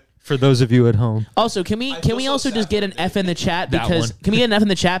 For those of you at home, Also, can we also just get an F in the chat That because one. can we get an F in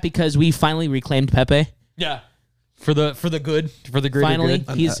the chat because we finally reclaimed Pepe? yeah, for the good, for the greater Finally,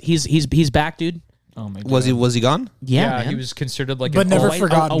 good. he's back, dude. Oh my god, Was he gone? Yeah, Yeah, man. he was considered like But an never a white,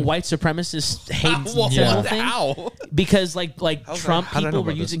 forgotten. A white supremacist hates Whoa, the whole yeah. thing How? because like Trump how did I know people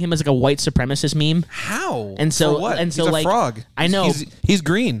were about using him as like a white supremacist meme. How? And so- For what? and so, he's a like, frog. I know. He's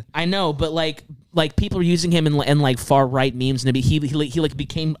green. I know, but like people are using him in like far right memes, and he like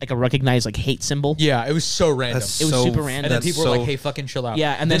became like a recognized like hate symbol. Yeah, it was so random. That's It was so- super random. and then that's people were so- like, "Hey, fucking chill out."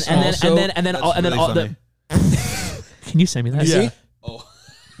 Yeah, and then This and then also- and then and then all, and then really all the. Can you send me that? Yeah. See?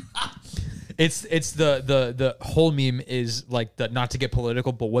 It's the whole meme is like the not to get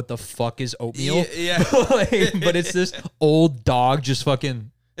political, but what the fuck is oatmeal? Yeah. Like, but it's this old dog just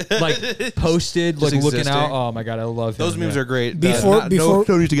fucking like posted, like Just looking existing. out. Oh my god, I love Those him, memes yeah. are great. Before- no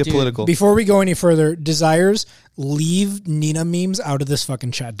need to get political. Before we go any further, Desires, leave Nina memes out of this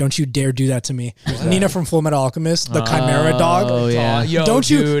fucking chat. Don't you dare do that to me. Nina from Full Metal Alchemist, the Chimera dog. Oh yeah. Yo, Don't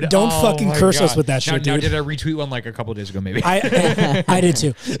you- dude. don't Oh fucking my curse God. us with that shit, Now dude. did I retweet one like a couple days ago? Maybe. I did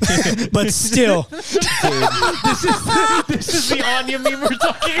too. But still, This is the Anya meme we're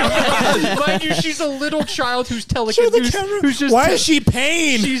talking about. Mind you, she's a little child who's telling show the camera. who's just Why is she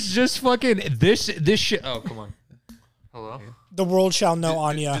pain? she's just fucking this shit. Oh, come on. Hello. The world shall know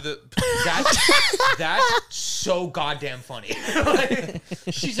Anya. That's so goddamn funny. Like,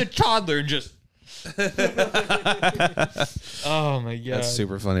 she's a toddler and just. Oh my god. That's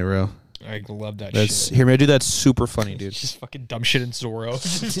super funny, bro. I love that That's shit. hear me do that. Super funny, dude. Just fucking dumb shit in Zorro.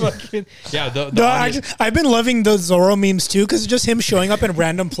 Just fucking, yeah, the No, Anya- I've been loving the Zorro memes too, because it's just him showing up in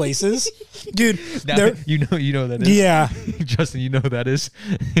random places. Dude, now, they're- you know that is. yeah. Justin, you know who that is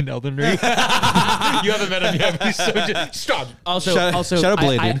in Elden Ring. You haven't met him yet. But he's so stop. Also, Shout out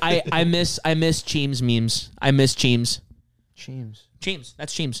Blade, dude. I miss Cheems memes. I miss Cheems. Cheems. Cheems.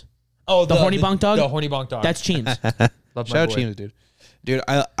 That's Cheems. Oh, The horny bonk dog? The horny bonk dog. That's Cheems. Love my Shout out boy. Cheems, dude. Dude,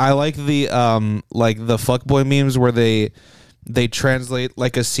 I like the fuckboy memes where they translate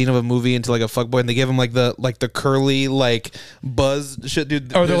like a scene of a movie into like a fuckboy and they give him like the curly like buzz shit,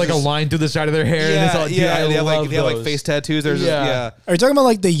 dude. Or they're like just- a line through the side of their hair. and it's all, dude, I they have love they have like those. face tattoos. There's Yeah. Are you talking about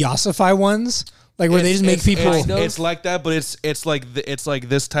like the Yasify ones? Like where they just make people. It's like that, but it's like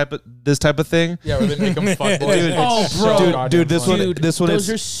this type of thing. Yeah, where they make them fuck boys. Dude, Oh, It's bro. so Dude, goddamn this funny. one, this one those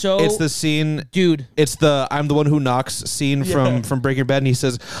is are so- It's the scene, Dude. It's the I'm the one who knocks scene from Breaking Bad, and he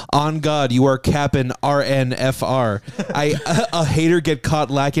says, "On God, you are capping RNFR. A hater get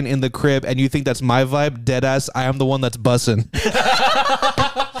caught lacking in the crib, and you think that's my vibe? Deadass, I am the one that's bussing."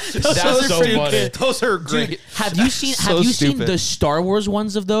 That's so funny. Those are great. Have you seen So Have you seen stupid. the Star Wars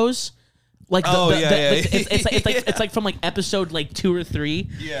ones of those? Like Oh, yeah. it's like from like episode like 2 or 3.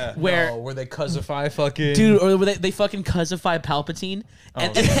 Yeah. Where Where they cuzzify fucking dude, or where they fucking cuzzify Palpatine,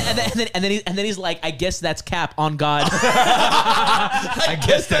 and then he's like, I guess that's Cap on God. I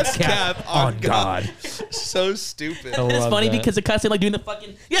guess that's cap on God. God. So stupid. And it's love funny that. because the cutscene like doing the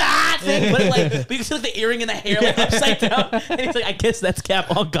fucking thing, but but you can see like the earring and the hair like upside down, and he's like, I guess that's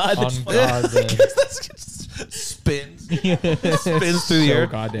Cap on God. On It's funny. God, man. Spins through the So air.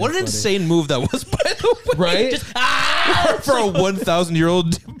 goddamn What an funny. insane move that was, by the way. Right? Just For a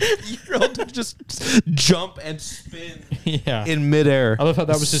 1,000-year-old to just jump and spin Yeah. in midair. I love how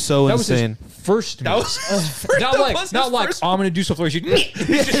that was just so that was insane. his first. That move. was not like I'm gonna do some flourish. He just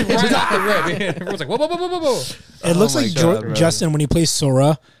right off the rip. Everyone's like, whoa, whoa, whoa, whoa, whoa, whoa. It looks my like God, bro. Justin when he plays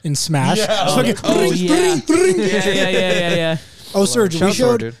Sora in Smash. Just fucking Oh yeah, ring. yeah. Oh, Serge, Shout we out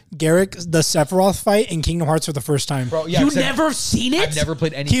Sora, showed dude. Garrick the Sephiroth fight in Kingdom Hearts for the first time. Bro, yeah, You except never seen it? I've never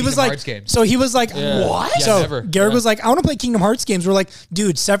played any He Kingdom was like, Hearts games. so he was like, Yeah. what? Yeah, So never. Garrick Yeah. was like, I want to play Kingdom Hearts games. We're like,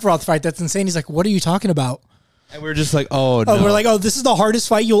 dude, Sephiroth fight, that's insane. He's like, what are you talking about? And we're just like, oh, no. Oh, we're like, oh, this is the hardest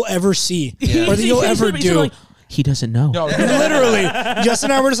fight you'll ever see, or that you'll He's ever literally do. like, he doesn't know. No, Literally,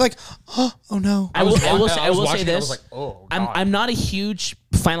 Justin and I were just like, oh no. I will say watching it, I this. was like, oh, God. I'm not a huge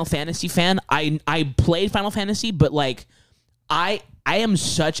Final Fantasy fan. I played Final Fantasy, but like I am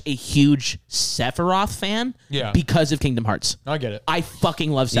such a huge Sephiroth fan Yeah. because of Kingdom Hearts. I get it. I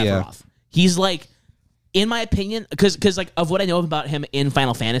fucking love Sephiroth. Yeah. He's like, in my opinion, because like of what I know about him in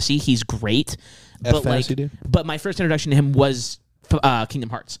Final Fantasy, he's great. But Fantasy, dude. but my first introduction to him was Kingdom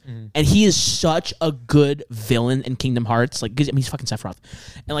Hearts, and he is such a good villain in Kingdom Hearts. Like, 'cause, I mean, he's fucking Sephiroth,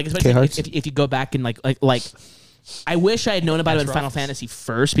 and like especially K-Hearts? if you go back and like. I wish I had known about him in Final Fantasy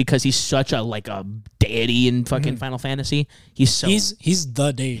first because he's such a like a deity in fucking Final Fantasy. He's so He's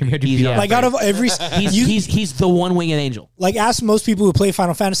the deity. he's, yeah, Like out of every, he's the one winged angel. like ask most people who play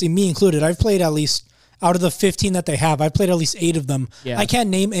Final Fantasy, me included. I've played at least out of the 15 that they have. I've played at least 8 of them. Yeah. I can't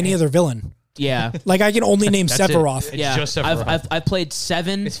name any other villain. Yeah, Like I can only name That's it. Sephiroth. It's yeah. just Sephiroth. I've played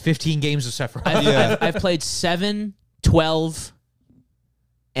 7. It's 15 games of Sephiroth. I've played 7, 12,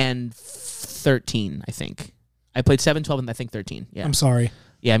 and 13. I think I played 7, 12, and I think 13. Yeah, I'm sorry.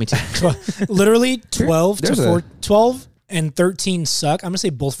 yeah, me too. Literally 12 There's to 12 and 13 suck. I'm gonna say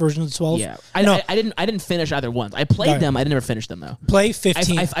both versions of 12. Yeah, No. I didn't finish either ones. I played Got it. them. I never finished them though. Play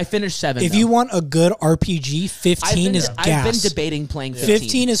 15. I finished 7. if though. you want a good RPG, 15 is gas. I've been debating playing 15.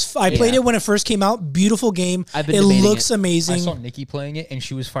 15 is. I played Yeah. it when it first came out. Beautiful game. I've been It debating looks it. I amazing. saw Nikki playing it, and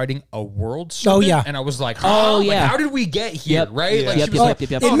she was fighting a world Oh, serpent, yeah. and I was like, Oh, like, yeah. how did we get here, Yep. right? Yeah. Like, Yep, she was yep, like,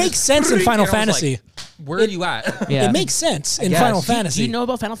 yep, yep. It makes sense in and Final I was like, Fantasy. where are you at? Yeah. It makes sense in guess. Final Fantasy. Do you know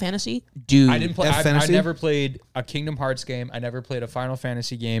about Final Fantasy? Dude. I didn't play. I Fantasy? never played a Kingdom Hearts game. I never played a Final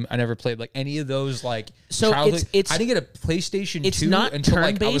Fantasy game. I never played like any of those like. So childhood. it's I didn't get a PlayStation it's 2 not until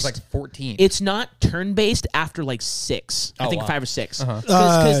like I was turn-based. like 14. It's not turn-based after like 6. I think wow. 5 or 6.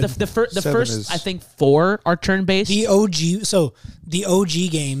 Because the Seven first, is- I think 4 are turn-based. The OG, so the OG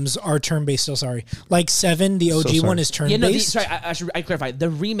games are turn-based. Still, sorry. Like 7, the OG sorry. one is yeah, no, turn-based. sorry, I should clarify. The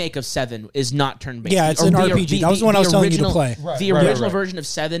remake of 7 is not turn-based. Yeah, it's Or an RPG. That was the one I was telling you to original- play. The Right, original right. version of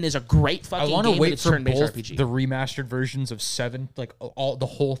 7 is a great I fucking want game, to but wait it's for turn-based both RPG. the remastered versions of 7, like all the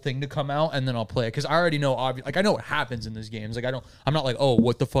whole thing to come out, and then I'll play it because I already know. Like I know what happens in these games. Like I'm not like, oh,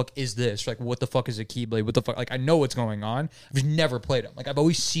 what the fuck is this? Like what the fuck is a Keyblade? What the fuck? Like I know what's going on. I've just never played them. Like I've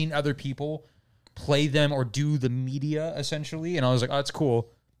always seen other people play them or do the media essentially, and I was like, oh, that's cool.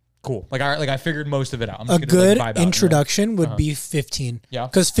 Like I figured most of it out. I'm A just gonna, good like, vibe out, you know? introduction would be 15. Yeah.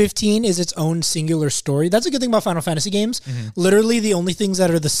 Because 15 is its own singular story. That's a good thing about Final Fantasy games. Literally, the only things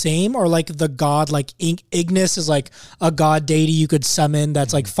that are the same are like the god, like Ignis is like a god deity you could summon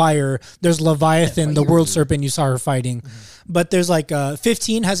that's like fire. There's Leviathan, the world serpent you saw her fighting. But there's like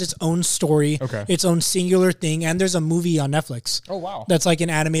 15 has its own story, Okay. its own singular thing, and there's a movie on Netflix. Oh wow. That's like an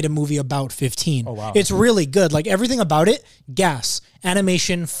animated movie about 15. Oh, wow. It's really good. Like everything about it, gas,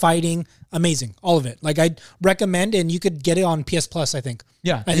 animation, fighting, amazing. All of it. Like I'd recommend, and you could get it on PS Plus, I think.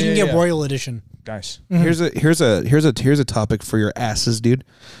 Yeah. I think you can get Royal Edition. Nice. Here's a topic for your asses, dude.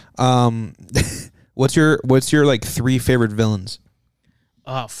 What's your like 3 favorite villains?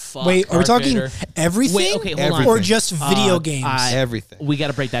 Oh, fuck. Wait, are we Darth talking Vader. everything? Wait, okay, hold on. Or just video games? Everything. We got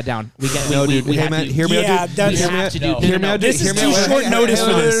to break that down. We got No, dude. we Hey, have man, to. hear me Yeah, out, dude. that's- we Hear me have out. to No. do. Hear me out, This dude. is Hear me too out. short Hang on, notice hang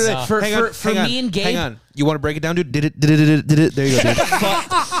for on, this. hang on, For hang on. me and Gabe. Hang on. You want to break it down, dude? Did it. There you go,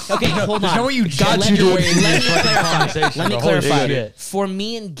 dude. Okay, hold on. know what you got Let you me- to wait in Let me this fucking clarify. conversation. Let me Holy clarify. shit. For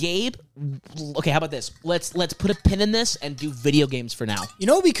me and Gabe, okay, how about this? Let's put a pin in this and do video games for now. You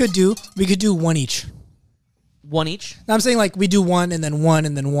know what we could do? We could do one each. One each. I'm saying like we do one and then one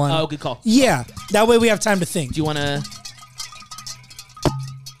and then one. Oh, good call. Yeah, that way we have time to think. Do you want to?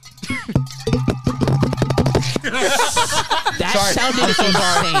 That sounded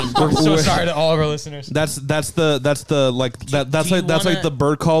insane. I'm so sorry to all of our listeners. That's like wanna- the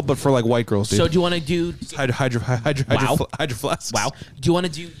bird call, but for like white girls, dude. So do you want to do? Hydro flasks. Wow. Do you want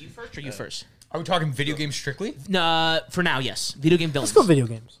to do you first or you first? Are we talking video games strictly? No, for now, yes. Video game villains. Let's go video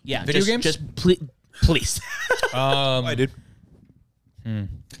games. Yeah, Video games? Just please. Why, dude?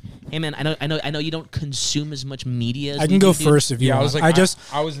 Hey man, I know you don't consume as much media. As I we can go do. first if you Yeah, want. I was like, I just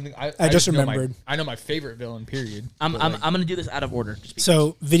I just know remembered. I know my favorite villain. Period. I'm gonna do this out of order. just because-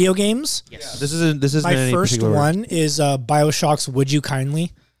 so video games. yes. This isn't in My any first particular order. one is BioShock's Would You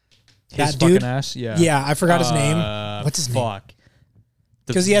Kindly. His That dude. fucking ass. Yeah. Yeah, I forgot his name. What's his name? Fuck.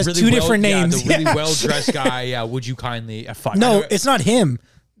 The 'Cause he has really two different names. Yeah, the really Yeah. well dressed guy. Yeah. Would you kindly? Fuck. I No, know- it's not him.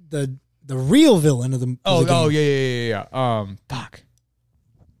 The real villain of the. Oh, of the game. yeah. Fuck.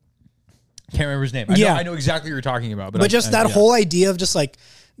 Can't remember his name. Yeah. I know exactly what you're talking about. But just that whole idea of just like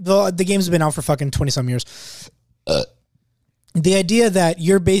the game's been out for fucking 20-some years. The idea that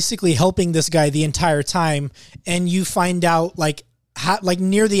you're basically helping this guy the entire time, and you find out like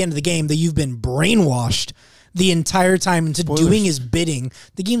near the end of the game that you've been brainwashed the entire time into doing his bidding.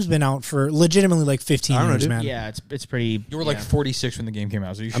 The game's been out for legitimately like 15 I don't know, years, dude. man. Yeah, it's pretty. You were like 46 when the game came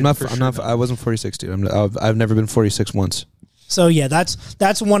out. So you should I'm not. for I'm sure not. know. I wasn't 46, dude. I've never been 46 once. So yeah,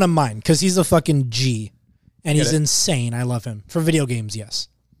 that's one of mine because he's a fucking G, and he's it. insane. I love him for video games. Yes.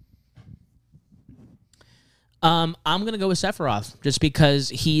 I'm gonna go with Sephiroth just because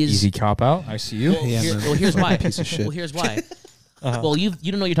he's. Easy cop out. I see you. Yeah, man. Well, here's why. Piece of shit. Well, here's why. Well, you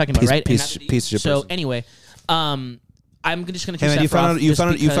don't know what you're talking about, Piece- right? And piece- that's- piece of shit So person. anyway, I'm just gonna. Hey choose man, you Sephiroth found out. You just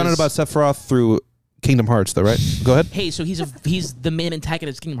found out. You found out about because- Sephiroth through Kingdom Hearts, though, right? Go ahead. Hey, so he's the main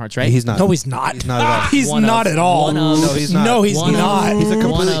antagonist of Kingdom Hearts, right? He's not. No, he's not. He's not at all. He's One not of- at all. one of- No, he's not. No, he's One of- not. He's a One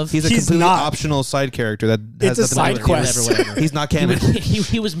completely. of- He's a He's completely not. optional side character that has It's a nothing to do side with it. quest. Whatever. He's not canon.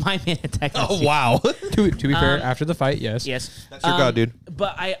 he was my main antagonist. Oh wow. To be fair, after the fight, yes. Yes, That's your god, dude.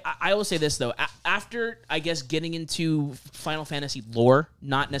 But I will say this though. After I guess getting into Final Fantasy lore,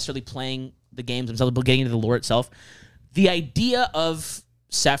 not necessarily playing the games themselves, but getting into the lore itself, the idea of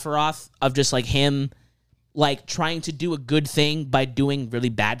Sephiroth, of just like him, like trying to do a good thing by doing really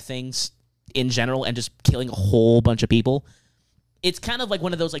bad things in general and just killing a whole bunch of people. It's kind of like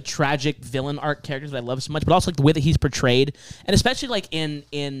one of those like tragic villain arc characters that I love so much, but also like the way that he's portrayed, and especially like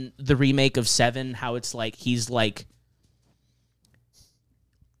in the remake of 7, how it's like he's like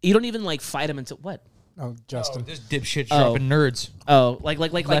you don't even like fight him until what? Oh, Justin. This dipshit dropping nerds. Oh, like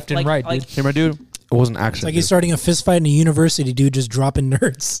Left and like, right, like, dude. Hey, my dude. It wasn't It's accident. like he's starting a fist fight in a university, dude, just dropping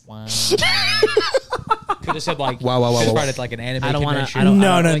nerds. Wow. Could have said like Wow. Started like an anime I don't wanna- convention. I don't-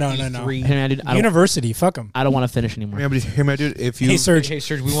 No, no, like no, no, no. E3. Hey, man, dude, University, fuck them. I don't want to finish anymore. Hear me, dude. If you Hey, Serge. Hey,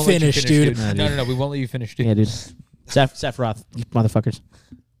 Serge, we won't Finish, let you finish, dude. dude. No, we won't let you finish, dude. Yeah, dude. Sephiroth, you motherfuckers.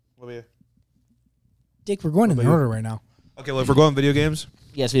 Dick, we're going in order right now. Okay, well, if we're going video games,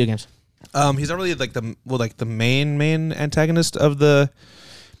 Yes, video games. he's not really like the main antagonist of the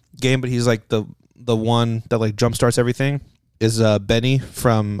game, but he's like the one that like jumpstarts everything. Is Benny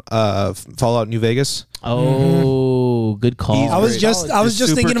from Fallout New Vegas? Oh, good call. He's I was great. just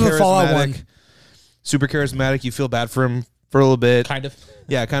Super thinking of a Fallout one. charismatic, Super charismatic. You feel bad for him for a little bit. Kind of.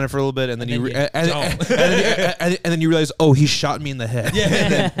 Yeah, kind of for a little bit, and then And you then you don't. and then you realize, oh, he shot me in the head.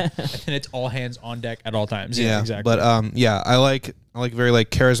 And it's all hands on deck at all times. Yeah, exactly. But I like very like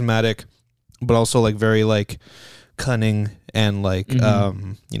charismatic, but also like very like cunning and like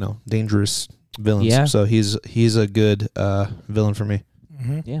dangerous villains. Yeah. So he's a good villain for me.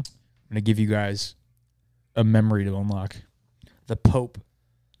 I'm gonna give you guys a memory to unlock. The Pope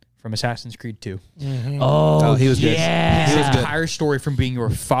from Assassin's Creed 2. Oh, he was good. Yeah. He was His good. entire story from being your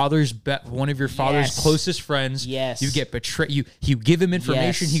father's one of your father's Yes. closest friends. Yes. You get betrayed. You give him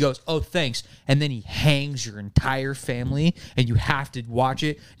information. Yes. He goes, "Oh, thanks," and then he hangs your entire family, and you have to watch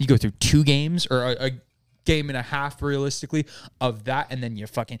it. You go through 2 games or a game and a half, realistically, of that, and then you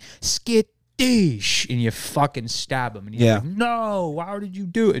fucking skittish and you fucking stab him, and he's like, "No, how did you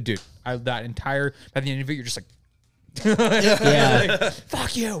do it, dude?" That entire by the end of it, you're just like. Yeah.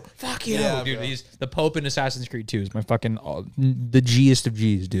 Fuck you, Yeah, dude. bro. He's the Pope in Assassin's Creed 2 is my fucking the G'est of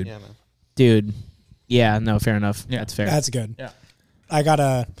G's, dude. Yeah, man. Dude. Yeah, no, fair enough. Yeah. That's fair. That's good. Yeah. I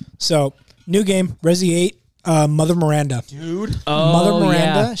got new game, Resi 8, Mother Miranda. Dude, Mother Miranda.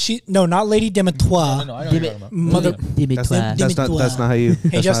 Yeah. She not Lady Demetoire. no, I know what you're talking about. Mother. That's not how you.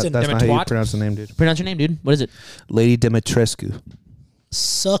 That's Justin. not how you Demetoire? pronounce the name, dude. Pronounce your name, dude. What is it? Lady Dimitrescu.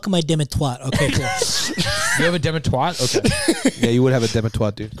 Suck my Demetoire. Okay, cool. You have a Demetoire? Okay. Yeah, you would have a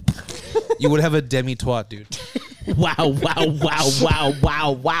Demitwat, dude. You would have a Demitwat, dude. Wow.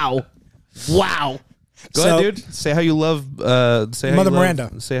 Go ahead, dude. Say how you love. Say how Mother you love-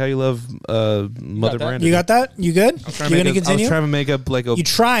 Miranda. Say how you love Mother that? Miranda. You got that? You good? I was You trying to gonna make a- I continue? was trying to make up like a. You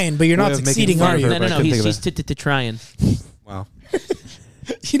trying, but you're not way of making succeeding, fun are of you? her, No, but I couldn't He's think of trying. Wow.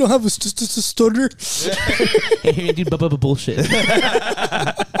 You don't have a stutter. Hey, dude, bullshit.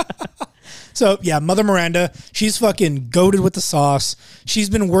 So yeah, Mother Miranda, she's fucking goated with the sauce. She's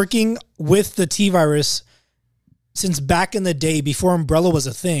been working with the T-Virus since back in the day before Umbrella was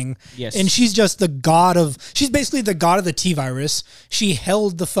a thing. Yes. And she's just she's basically the god of the T-Virus. She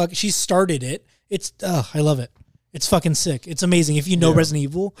started it. I love it. It's fucking sick. It's amazing. If you know Resident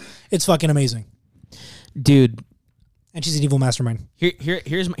Evil, it's fucking amazing. Dude, And she's an evil mastermind.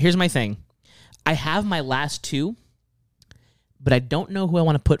 here's my thing. I have my last 2, but I don't know who I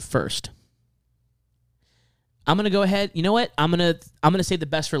want to put first. I'm gonna go ahead. You know what? I'm gonna say the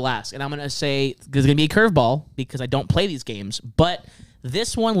best for last, and I'm gonna say there's gonna be a curveball because I don't play these games, but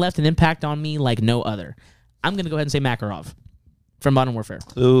this one left an impact on me like no other. I'm gonna go ahead and say Makarov from Modern Warfare.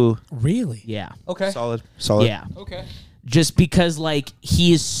 Ooh, Really? Yeah, Okay. solid. yeah. Okay. Just because like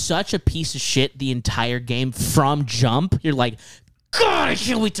he is such a piece of shit the entire game from jump. You're like, God, I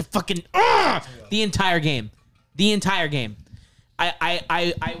can't wait to fucking the entire game.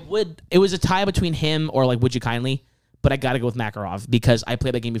 I would. It was a tie between him or like Would You Kindly, but I got to go with Makarov because I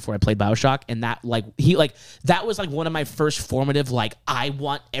played that game before I played BioShock, and that that was like one of my first formative like I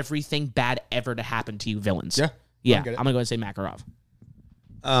want everything bad ever to happen to you villains. Yeah, I'm gonna go and say Makarov.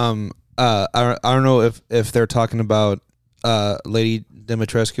 I don't know if they're talking about Lady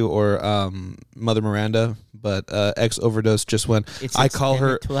Dimitrescu or Mother Miranda, but X Overdose just went. I call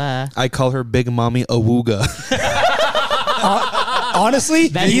her Big Mommy Awooga. Honestly,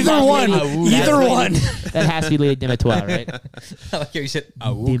 either one. Either one. That has to be Lady Demetoire, right? I like how you said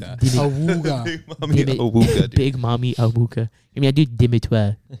Awooga. Awooga. Mommy Awooga, dude. Big Mommy Awooga. I mean, I do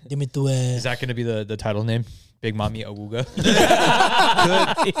Demetoire. Is that going to be the title name? Big Mommy Awooga.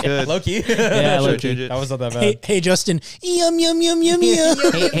 Good. Loki. Yeah, Should Loki. change it. That was not that bad. Hey, Justin. Yum, yum, yum, yum, yum.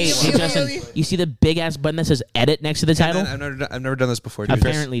 Hey, Justin, you see the big ass button that says edit next to the title? Man, I've never done this before, dude.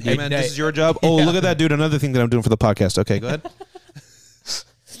 Apparently, Hey, dude. man, this is your job. Oh, look at that, dude. Another thing that I'm doing for the podcast. Okay, go ahead.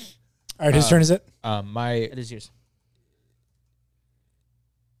 All right, whose turn is it? It is yours.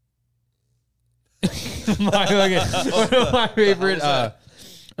 my favorite.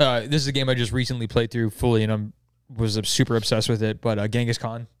 This is a game I just recently played through fully, and was super obsessed with it. But Genghis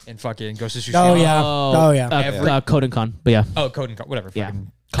Khan and fucking Ghost of Tsushima. Oh, yeah. Oh, yeah. Code and Con, but yeah. Oh, Code and Con, whatever. Yeah.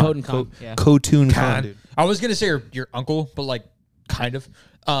 fucking Code and Con. Yeah. Kotoon Khan, dude. I was gonna say your uncle, but like kind of.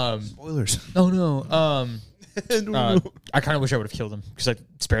 Spoilers. No. I kind of wish I would have killed him because I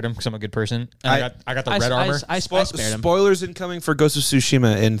spared him because I'm a good person. And I got the red armor. I spared him. Spoilers incoming for Ghost of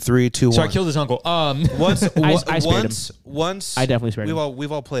Tsushima in 3, 2, 1. So I killed his uncle. Once, I spared him. once I definitely spared him.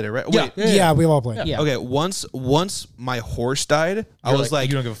 We've all played it, right? Yeah. Wait, Yeah, we've all played. Yeah. okay. Once my horse died, I was like, like,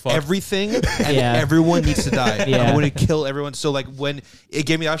 you don't give a fuck. everything and Yeah. everyone needs to die. Yeah. I'm going to kill everyone. So like when it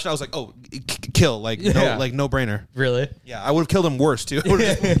gave me the option, I was like, oh, kill, like Yeah. no brainer. Really? Yeah, I would have killed him worse too.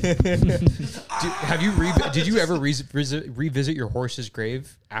 Have you did you ever revisit your horse's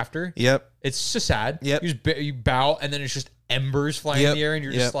grave after? Yep. It's just sad. Yep. You bow, and then it's just embers flying in the air, and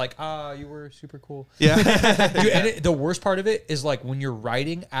you're just Yep. like, you were super cool. Yeah. Dude, and the worst part of it is like when you're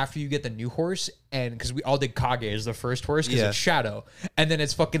riding after you get the new horse, and because we all did Kage as the first horse because Yeah. it's Shadow, and then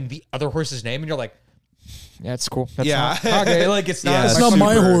it's fucking the other horse's name, and you're like, yeah, it's cool. That's Yeah. not Kage. Like it's not. Yeah, It's like not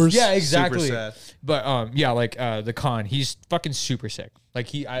my super- horse. Yeah, exactly. Super sad. But yeah, like the Khan, he's fucking super sick. Like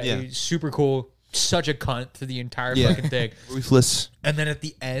he's super cool. Such a cunt through the entire fucking thing. Ruthless. And then at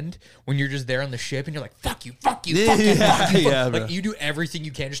the end, when you're just there on the ship and you're like, fuck you, fuck you, Yeah, fuck you, fuck you. yeah, Like bro. you do everything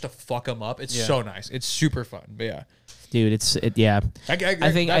you can just to fuck them up. It's so nice. It's super fun. But yeah. Dude, yeah. I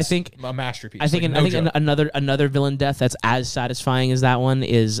I think a masterpiece. I think Like, no joke. another villain death that's as satisfying as that one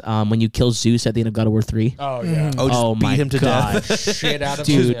is when you kill Zeus at the end of God of War 3. Oh yeah. Oh, just beat my him to God. death. Shit out of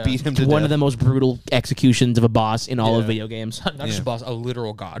Dude, him. Yeah. Beat him to One death. of the most brutal executions of a boss in all of Yeah. video games. Not just a boss, a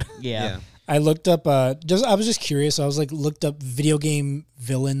literal god. Yeah. I looked up. I was just curious. I was like, looked up video game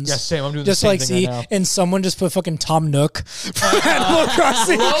villains. Yeah, same. I'm doing Just the same like thing see, right now. and someone just put fucking Tom Nook for Animal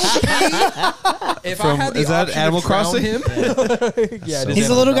Crossing. If I had the is that option to Animal crown Crossing? him, yeah, it is He's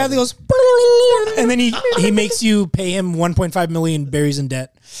the Animal little guy that Crossing. goes, and then he makes you pay him 1.5 million berries in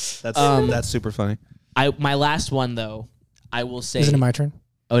debt. That's super funny. My last one though, I will say. Isn't it my turn?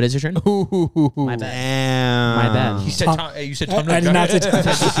 Oh, it is your turn. My bad. Damn. My bad. You said Tom. You said Tom. I did not say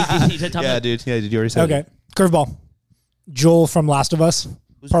You said Tom Yeah, Nook? dude. Yeah, did you already say Okay, curveball. Joel from Last of Us,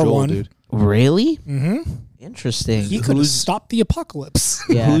 part Joel, 1. dude? Really? Interesting. He could have stopped the apocalypse.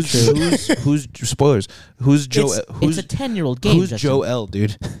 Yeah, true. Who's spoilers? Who's Joe? It's a 10-year-old game. Who's Justin. Joel,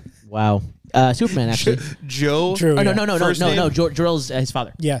 dude? Wow. Superman actually. Joe. True. Oh no yeah. no no no First no name? no. Jor-El's his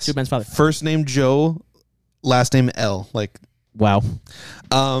father. Yes. Superman's father. First name Joe, last name L. Like, Wow.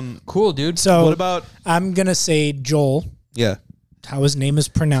 Cool, dude. So what about? I'm gonna say Joel. Yeah. How his name is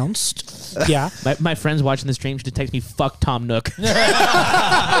pronounced. Yeah. My friends watching the stream should text me, "Fuck Tom Nook." Fuck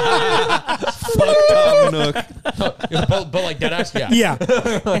Tom Nook. but like deadass, yeah. Yeah.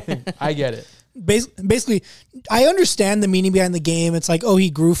 I get it. Basically, I understand the meaning behind the game. It's like, oh, he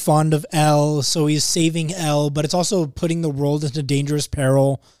grew fond of Elle, so he's saving Elle, but it's also putting the world into dangerous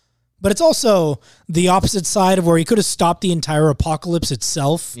peril. But it's also the opposite side of where he could have stopped the entire apocalypse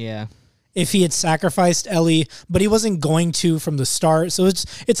itself Yeah. if he had sacrificed Ellie, but he wasn't going to from the start. So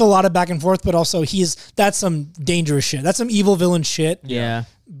it's a lot of back and forth, but also that's some dangerous shit. That's some evil villain shit. Yeah.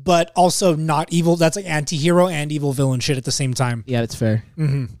 But also not evil. That's like anti-hero and evil villain shit at the same time. Yeah, that's fair.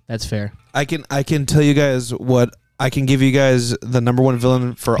 Mm-hmm. That's fair. I can tell you guys what I can give you guys the number one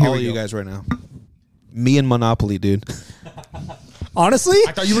villain for all of you guys right now. Me and Monopoly, dude. Honestly?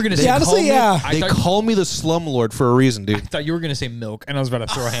 I thought you were gonna say. honestly, yeah. I They thought, call me the slumlord for a reason, dude. thought you were gonna say milk, and I was about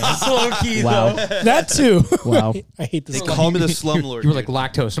to throw hands. Low key, Wow. That too. Wow. I hate this. They call me the slumlord. You were like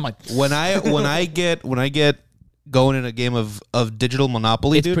lactose. I'm like, when I get going in a game of digital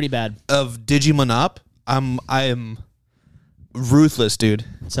Monopoly, It's dude, pretty bad. of Digimonop, I am ruthless, dude.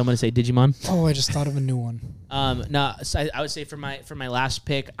 Someone say Digimon. Oh, I just thought of a new one. No, so I would say for my last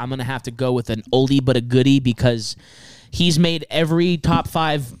pick, I'm gonna have to go with an oldie but a goodie because he's made every top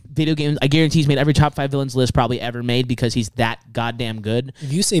 5 video games. I guarantee he's made every top 5 villains list probably ever made because he's that goddamn good.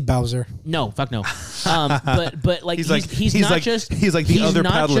 If you say Bowser, No, fuck no. But like he's not like the other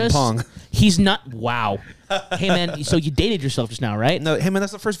not paddle in just- Pong. He's not. Wow. Hey man, so you dated yourself just now, right? No, hey man,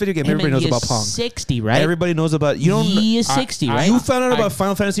 that's the first video game Hey, everybody man, knows he about is Pong. 60, right? Everybody knows about you. Don't. He is 60, right? You found out about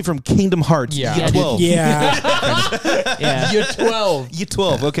Final Fantasy from Kingdom Hearts. Yeah. You're Yeah, 12. yeah, yeah. you're 12. You're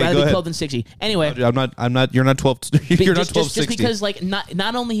 12. Okay, Rather go be ahead. 12 than 60. Anyway, Dude, I'm not. You're not 12. You're not 12. just 60. because like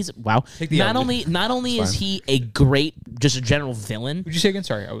not only he's wow. the Not L, only is he a great just a general villain. Would you say again?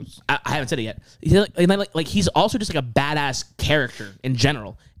 Sorry, I was. I haven't said it yet. He's also just like a badass character in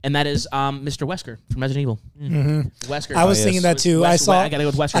general, and that is Mr. Wesker from Resident Evil. Mm-hmm. Wesker. I was thinking that too. I gotta go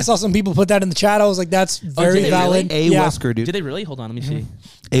with Wesker. saw some people put that in the chat. I was like, that's very did they valid. A Yeah. Wesker, dude. Did they really? Hold on, let me see.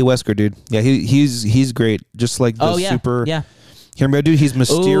 A Wesker, dude. Yeah, he's great. Just like the Oh yeah, super. yeah. Hear me out, dude. He's Ooh,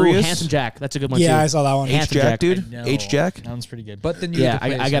 mysterious. Handsome Jack. That's a good one too. Yeah, I saw that one. H Handsome Jack, Jack. dude. No, H Jack. That one's pretty good. But then you Yeah, have to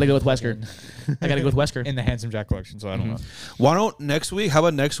play I gotta go with something Wesker. I gotta go with Wesker. in the Handsome Jack collection. So I don't know. Why don't next week? How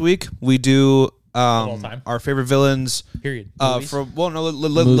about next week we do all time. our favorite villains. Period. Let's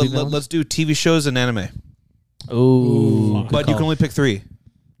do TV shows and anime. Ooh, But you can only pick 3.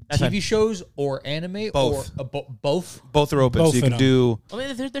 TV shows or anime Both. or both. Both are open, Both so you of can them. do I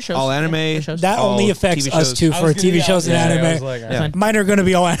mean, they're shows. all anime. Yeah, they're shows. That all only affects TV us shows. too for TV shows and I anime. was like, Yeah. Mine are going to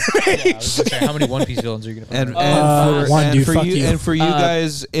be all anime. I was gonna say, how many One Piece villains are you gonna And, find? one, dude, fuck you, you. and for you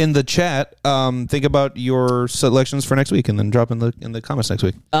guys in the chat, think about your selections for next week, and then drop in the comments next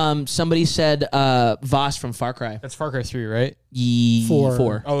week. Somebody said Voss from Far Cry. That's Far Cry 3, right?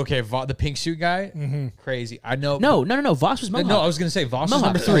 Four. Oh, okay. The pink suit guy. Crazy. I know. No. Voss was Mohawk. No, I was gonna say Voss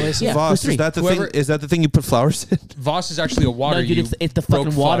Mohawk. is number 3. Yeah, Voss, who's 3? is that the Whoever- thing? Is that the thing you put flowers in? Voss is actually a water. No, dude, you it's the broke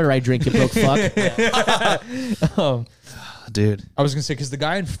fucking water fuck. I drink. You broke fuck. Dude, I was gonna say because the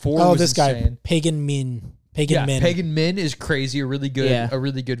guy in 4 Oh, was this guy, insane. Pagan Min. Yeah, Min. Pagan Min is crazy. A really good, Yeah. a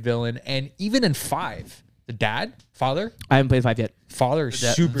really good villain. And even in 5, the father I haven't played 5 yet. is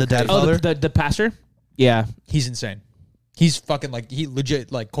super. the dad crazy. father? The pastor. Yeah. He's insane. He's fucking like he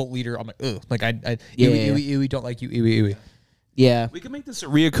legit like cult leader. I'm like, ugh. Like I Yeah. Ewy, don't like you, Ewy. Yeah. we can make this a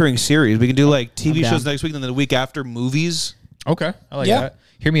reoccurring series. We can do like TV I'm shows down. next week, and then the week after movies. Okay, I like Yeah. that.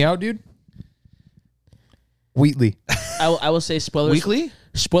 Hear me out, dude. Wheatley. I will say spoilers. Weekly?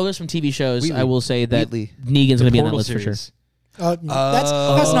 Spoilers from TV shows. Wheatley. I will say that Wheatley. Negan's going to be on that Portal list for sure. series. That's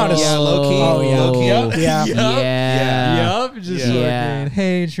not a yeah, low key. Oh, yeah. Low key. Yeah. Yeah. Yup. Just Yeah. fucking,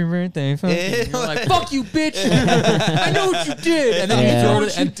 hey, it's your birthday. Fuck you. Yeah. You're like, fuck you, bitch. I know what you did. And then Yeah. you throw What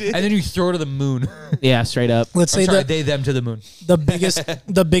it, you and did. then you throw it to the moon. Yeah, straight up. Let's I'm say sorry, that they them to the moon. the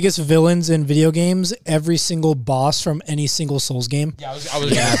biggest villains in video games, every single boss from any single Souls game. Yeah, I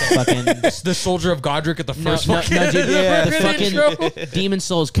was Yeah, fucking. the soldier of Godric at the No, first no, fucking no, dude. Yeah. The intro. fucking Demon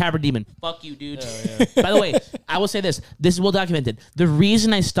Souls, Cabra Demon. Fuck you, dude. By the way, I will say this. This is well documented. The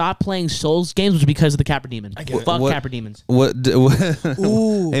reason I stopped playing Souls games was because of the Capra Demon. Fuck What- Capra Demons. What?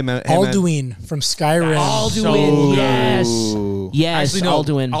 Ooh, Hey, man. Alduin from Skyrim. Alduin, yes. Ooh. Yes, Actually, no.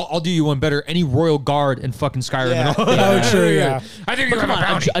 Alduin. I'll do you one better. Any royal guard in fucking Skyrim. Yeah. Oh, true, yeah. I think But you come have a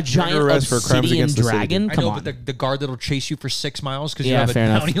on, bounty. a giant arrest for crimes obsidian against the city, dragon? I Come know, on. but the guard that'll chase you for 6 miles because you Yeah, have a fair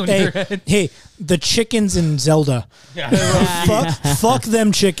enough. bounty on your head. Hey, the chickens in Zelda. Fuck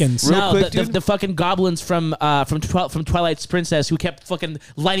them chickens. Real No, quick, the dude. fucking goblins from Twilight's Princess who kept fucking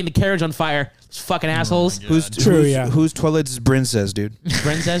lighting the carriage on fire. Those fucking assholes. True, yeah. Who's Twilight's Princess, dude?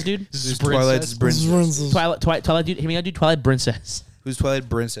 Princess, dude. Who's Twilight's Princess? Twilight, dude. Hear me out, dude. Twilight Princess. Who's Twilight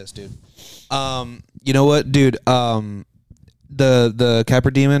Princess, dude? You know what, dude? The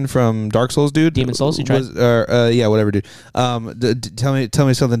Capra Demon from Dark Souls, dude. Demon Souls, you tried? Yeah, whatever, dude. Tell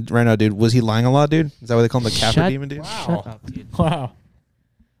me something right now, dude. Was he lying a lot, dude? Is that why they call him the Capra Shut- Demon, dude? Shut up, dude. Wow.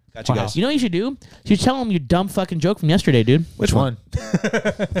 Got you guys. You know what you should do? You should tell him your dumb fucking joke from yesterday, dude. Which one?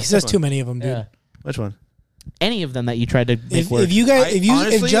 He says too many of them, dude. Yeah. Which one? Any of them that you tried to make work. If you guys, if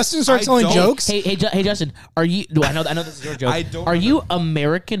honestly, Justin starts I telling don't- jokes, Hey, Justin. Are you? No, I know this is your joke. I don't Are you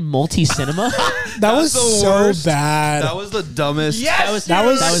American multi-cinema? that was the so worst. bad. That was the dumbest. that was That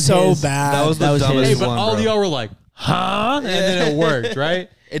was so his. bad. That was the That was his. dumbest Hey, but one, all bro. y'all were like, huh? And then it worked, right?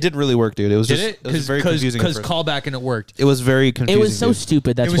 It didn't really work, dude. It was Did just it? it was very confusing. at Because first. callback and it worked. It was very It confusing. was so dude.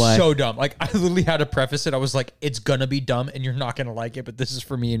 stupid. That's It was why. so dumb. Like I literally had to preface it. I was like, "It's gonna be dumb, and you're not gonna like it, but this is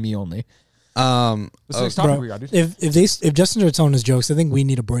for me and me only." What's the next topic Bro, we got, dude? if Justin starts telling his jokes, I think we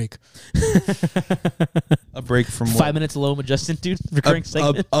need a break. a break from 5 minutes alone with Justin, dude. Recurring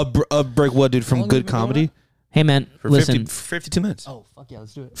segment. a break. What, dude? From long good have we been going comedy Hey man, for listen. 52 minutes. Oh fuck yeah,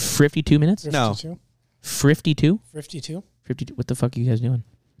 let's do it. 52 minutes. No. 52. 52. 52. What the fuck are you guys doing?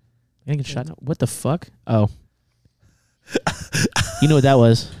 I think it's shot. What the fuck? Oh. You know what that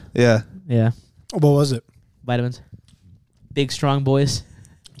was? Yeah. Yeah. What was it? Vitamins. Big strong boys.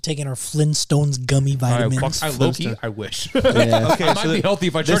 Taking our Flintstones gummy vitamins. I low-key, I wish. Yeah. Okay. I might be healthy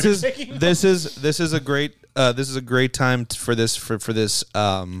if I this started is taking this is a great time for this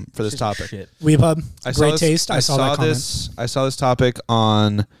topic. Shit. Weepub, I saw great this- taste. I saw that comment. I saw this topic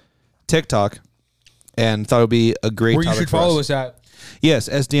on TikTok, and thought it would be a great. Where you topic should for follow us. us at. Yes,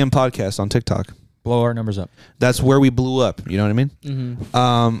 SDM podcast on TikTok. Blow our numbers up. That's where we blew up. You know what I mean?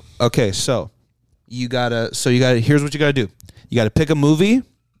 Mm-hmm. Okay, so you gotta. Here's what you gotta do. You gotta pick a movie.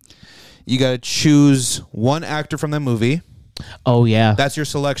 You gotta choose one actor from that movie. Oh yeah. That's your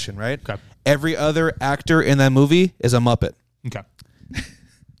selection, right? Okay. Every other actor in that movie is a Muppet. Okay.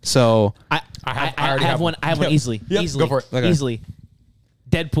 So I already have one. I have one Yep. easily. Yep, Easily. go for it. Okay. Easily.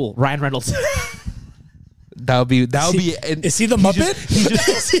 Deadpool. Ryan Reynolds. that would be. Is he the Muppet?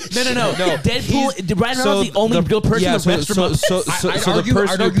 No. Deadpool. Ryan Reynolds is the only real person. Yeah, the rest are Muppets. so the person you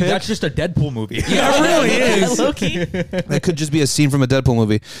I'd argue pick, that's just a Deadpool movie. Yeah, it really is. Low-key. that could just be a scene from a Deadpool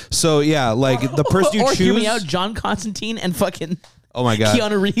movie. So yeah, like the person you or choose. hear me out, John Constantine and fucking Oh my god.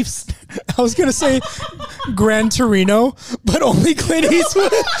 Keanu Reeves. I was gonna say Gran Torino, but only Clint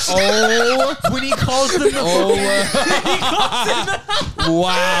Eastwood. Oh, when he calls them the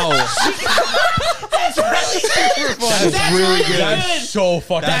Wow. That's really good. That's so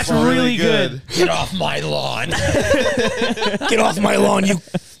fucking That's funny. really good. Get off my lawn. Get off my lawn, you.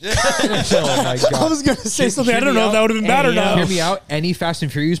 Oh my god. I was gonna say something. I hear don't me know if out. that would have been bad or not. Hear me out. Any Fast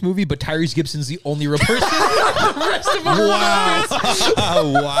and Furious movie, but Tyrese Gibson's the only real person. The rest of them Wow.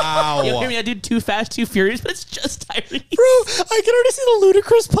 Wow. You hear me? I did Too Fast, Too Furious, but it's just Tyrese. Bro, I can already see the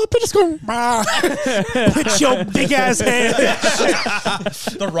ludicrous puppet just going with your big ass head.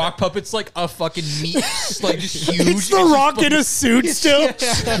 The Rock puppet's like a fucking meat, like just huge. It's the Rock in a suit still.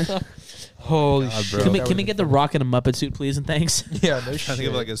 Holy shit! Can we get the Rock in a Muppet suit, please, and thanks? Yeah, no I shit. think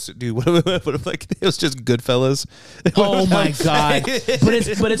of like a dude. What if like it was just Goodfellas? Oh my god!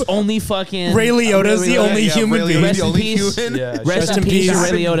 But it's only fucking Ray Liotta's the only human being. Rest in peace. Yeah, Rest in peace,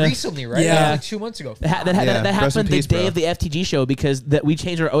 peace. Ray Liotta. Recently, right? Yeah. Like 2 months ago. That rest happened in peace, the day bro. of the FTG show because we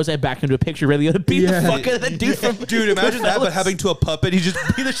changed our Ozai back into a picture. Ray Liotta beat the fuck out of that dude from. Dude, imagine that, but Goodfellas. having to a puppet. He just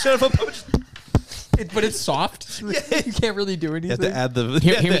beat the shit out of a puppet. But it's soft. You can't really do You anything. have to add the.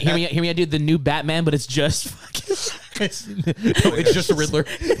 Hear me, I do the new Batman, but it's just fucking. It's just a Riddler.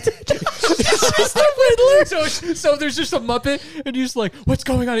 It's just a Riddler. So there's just a Muppet, and he's like, "What's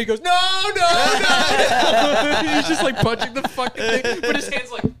going on?" He goes, "No." He's just like punching the fucking thing, but his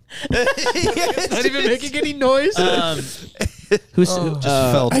hands like not even making any noise. felt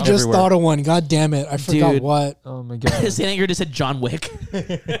I just everywhere. thought of one. God damn it. I forgot Dude. what. Oh my god, His anger just said John Wick.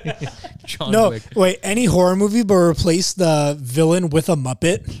 John No, Wick. wait. Any horror movie, but replace the villain with a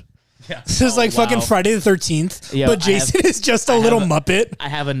Muppet. Yeah. This is like fucking Friday the 13th, Yo, but Jason is just a little Muppet. I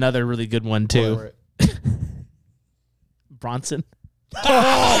have another really good one too. Bronson. So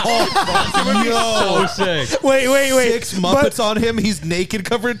sick. Wait. 6 Muppets on him. He's naked,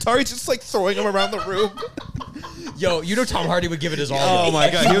 covered in tar. He's just like throwing him around the room. Yo, you know Tom Hardy would give it his all. Oh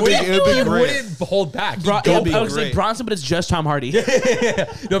my god, it would be He great. wouldn't hold back. He'd I go be was great. like Bronson, but it's just Tom Hardy.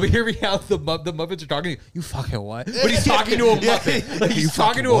 No, but hear me out. The Muppets are talking to you. You fucking what? But he's talking to a Muppet. Like, he's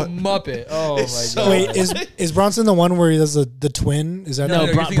talking to a Muppet. Oh my so- god. Wait, is Bronson the one where he does the twin? Is that No,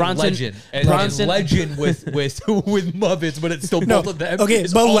 you're thinking Bronson- Legend. And Bronson- Legend with Muppets, but it's still No, both of them. okay,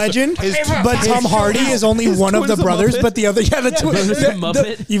 It's but also- Legend, His- but Tom Hardy is only one of the twin's a brothers, Muppet? but the other, the twin, brother's a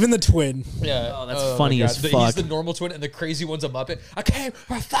Muppet? even the twin. Yeah. Oh, that's my funny God. as He's fuck. the normal twin, and the crazy one's a Muppet. I came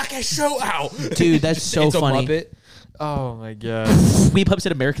for a fucking shootout. Dude, that's so it's funny. A Muppet. Oh my god. We Pups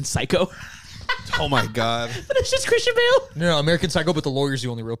at American Psycho. Oh my god. But it's just Christian Bale. No, American Psycho, but the lawyer's the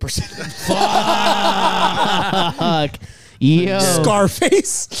only real person. Fuck. Yo.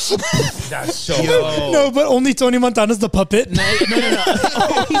 Scarface. That's so. No, but only Tony Montana's the puppet. No.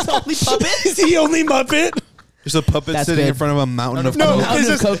 Oh, he's the only puppet? Is he only Muppet? There's a puppet That's sitting in good. front of a mountain of No, coke. Mountain it's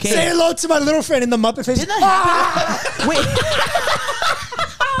of just cocaine. say hello to my little friend in the Muppet face. Didn't that happen? Wait.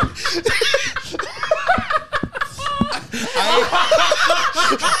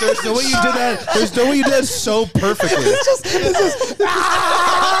 There's no way you did that. There's no way you did that so perfectly.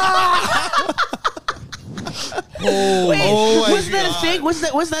 Oh my wasn't that a thing?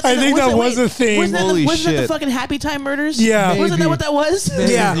 Wasn't that? I think that was a thing. Wasn't that, Holy wasn't that the shit. fucking Happy Time Murders? Yeah. Wasn't that Maybe. what that was?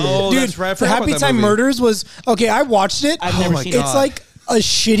 Yeah, Oh, dude. that's right. I The forgot Happy about that Time movie. Murders was okay. I watched it. I've never my seen God. it. It's like a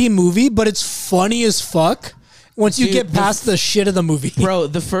shitty movie, but it's funny as fuck once you Dude, get past the shit of the movie. Bro,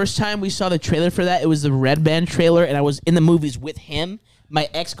 the first time we saw the trailer for that, it was the Red Band trailer, and I was in the movies with him, my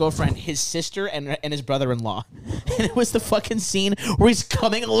ex-girlfriend, his sister, and his brother-in-law. And it was the fucking scene where he's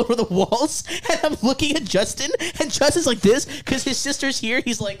coming all over the walls, and I'm looking at Justin, and Justin's like this, because his sister's here.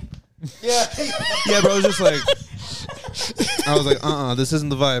 He's like... Yeah, bro. I was just like, I was like, this isn't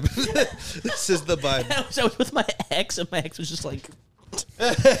the vibe. This is the vibe. I was with my ex, and my ex was just like...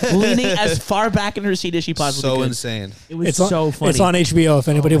 leaning as far back in her seat as she possibly So could. insane. It was It's on, so funny. It's on HBO if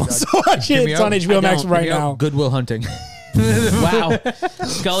anybody wants to watch Hear it. me It's on out. HBO I Max don't. right Hear me now. Goodwill Hunting. Wow.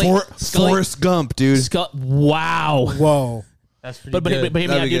 Scully. Forrest Gump, dude. Wow. Whoa. That's pretty But hear me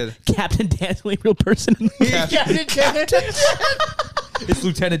That'd out, be dude. Captain Dan's the only real person. Captain Dan. It's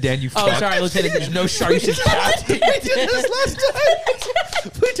Lieutenant Dan, you Oh, fuck. sorry, Lieutenant. There's no shark. It's Captain. We did this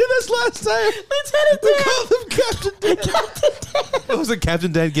last time. Lieutenant We called him Captain Dan. What was it,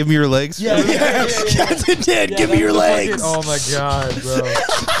 Captain Dan? Give me your legs. Yeah. Captain Dan, give me your legs. Oh my god, bro.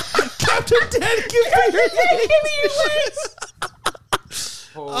 Captain Dan, give me your legs.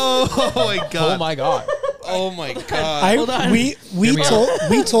 Oh my god. Oh my god. Oh my god! Hold on. We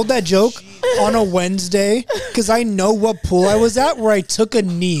told that joke on a Wednesday because I know what pool I was at where I took a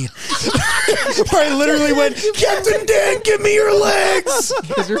knee. Where I literally went, Captain Dan, give me your legs.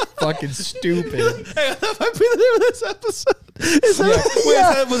 You guys are fucking stupid. Hey, that might be the name of this episode. Is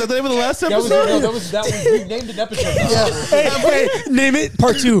that, was that the name of the last episode? That was we named an episode. Hey, name it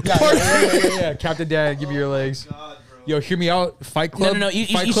part 2. Yeah. Captain Dan, give me your legs. Yo, hear me out. Fight Club. No.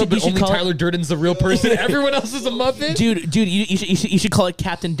 Fight Club, but only Tyler Durden's the real person. Everyone else is a Muppet. Dude, you should call it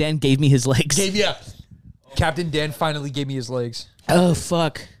Captain Dan gave me his legs. Captain Dan finally gave me his legs. Oh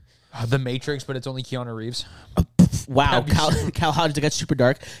fuck. The Matrix, but it's only Keanu Reeves. Wow, Cal Hodges got super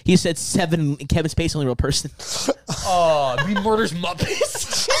dark. He said 7. Kevin Spacey only real person. Oh, he murders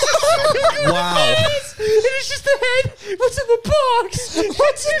Muppets. Wow. It's just the head. What's in the box?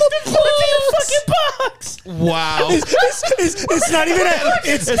 What's in the Fucking box. Wow. It's not even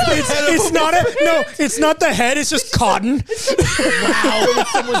it's not it's not the head, it's just cotton. Wow.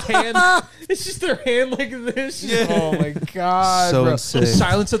 It's someone's hand. It's just their hand like this. Yeah. Oh my god. So bro. insane. The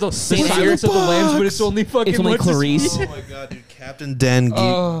silence of the lambs, but it's only fucking It's only Clarice. Oh my god, dude! Captain Dan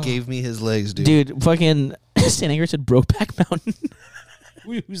gave me his legs, dude. Dude, fucking St. Anger said Brokeback Mountain.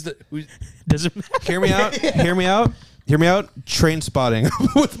 Who's Doesn't matter. Hear me out. Hear me out. Hear me out. Train spotting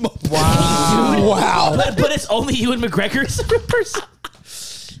with Wow. But it's only you and McGregor as a real person.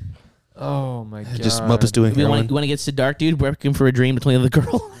 Oh my god. just Muppets doing You heroin. want to get so dark, dude? Working for a dream between the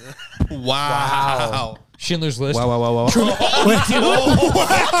girl. Wow. Schindler's List. Wow. Wow.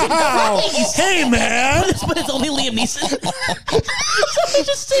 Hey, man. But it's only Liam Neeson. He's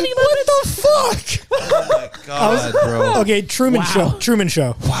just sitting there. What the fuck? Oh my god, bro. Okay, Truman Show. Truman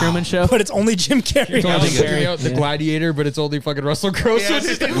Show. But it's only Jim Carrey. Hear me out. The Gladiator, but it's only fucking Russell Crowe. So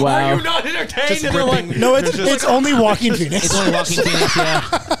it's just, Wow. Are you not entertained? And they're like, No, it's only Walking Phoenix. It's only Walking Phoenix, yeah.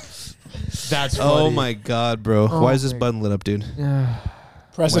 that's funny. Oh my god, bro. Why is this button lit up, dude?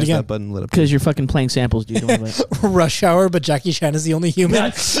 Press Why it is again. that button lit up? Because you're fucking playing samples, dude. Don't worry about it. Rush Hour, but Jackie Chan is the only human.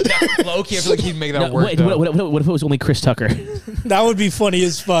 Low-key, I feel like he'd make that No, work. wait, though. what if it was only Chris Tucker? That would be funny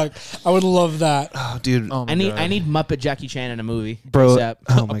as fuck. I would love that. Oh, dude. Oh my I need God. Muppet Jackie Chan in a movie. Bro. ASAP.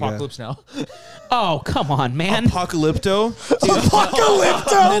 Oh my god. Apocalypse Now. Oh, come on, man. Apocalypto.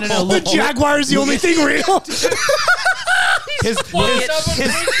 Apocalypto! No, the Jaguar is the only thing real. His spoilers.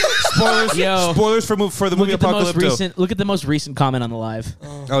 Yo. Spoilers for the movie Apocalypto. Look at the most recent comment on the live.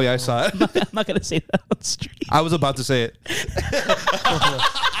 Oh yeah, I saw it. I'm not gonna say that on stream. I was about to say it.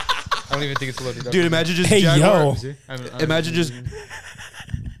 I don't even think it's loaded up. Dude, imagine just Hey, Jaguar. yo. Imagine just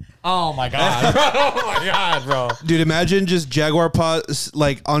Oh my god. Oh my god, bro. Dude, imagine just Jaguar Paw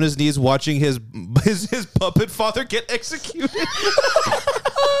like on his knees watching his puppet father get executed.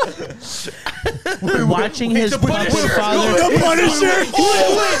 Watching his puppet father. The Punisher.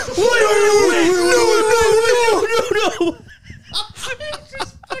 No.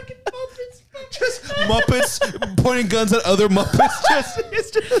 Just Muppets pointing guns at other Muppets.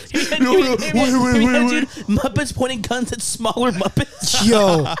 Dude, Muppets pointing guns at smaller Muppets.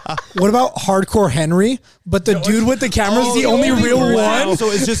 Yo, what about Hardcore Henry? But the dude with the camera is the only real one. So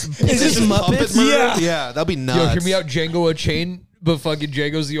it's just Muppets? murder? Yeah. Yeah, that'd be nuts. Yo, hear me out. Django Unchained, but fucking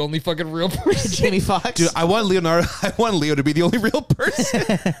Django's the only fucking real person. Jamie Foxx. Dude, I want Leo to be the only real person.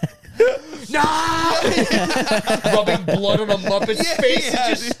 Rubbing blood on a Muppet's face. yeah, It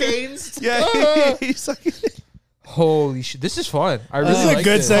just stains. Yeah, he's like, Holy shit. This is fun. I really This is a like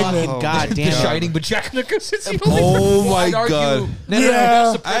good this. segment. Fucking goddamn. The Shining, but Jack Nicholson's the only oh my I'd argue- god. No.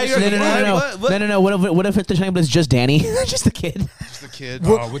 Yeah. No. What if the Shining, but it's just Danny, just the kid. Just the kid.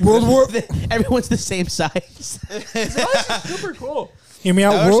 World War. Everyone's the same size. Super cool. Hear me That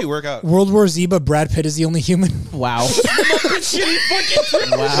would out. actually work out. World War Z, but Brad Pitt is the only human. Wow. Wow.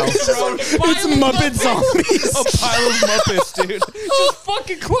 It's Muppet Zombies. A pile of Muppets, dude. Just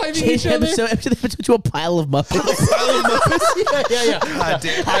fucking climbing Change each other. episode to a pile of Muppets. Yeah. God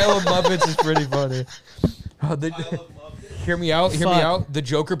damn. Pile of Muppets is pretty funny. Hear me out. Fuck. The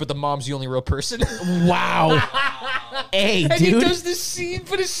Joker, but the mom's the only real person. Wow. Hey, And he dude. does this scene,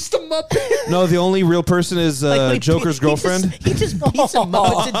 but it's just a Muppet. No, the only real person is Like, Joker's girlfriend. He just beats a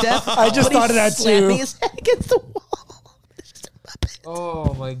Muppet to death. I just but thought of he's that too. slamming his head against the wall. It's just a Muppet.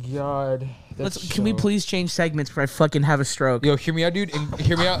 Oh my god. Can we please change segments before I fucking have a stroke? Yo, hear me out, dude. And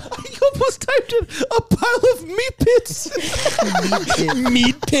hear me out. You almost typed in a pile of meepets.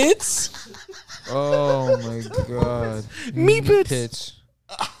 Meat pits. Oh my god. Meepets.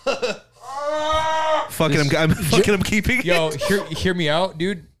 Fucking, I'm keeping it. Yo, hear me out,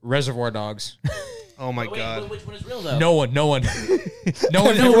 dude. Reservoir Dogs. Oh my Wait, god. which one is real though? No one. no one.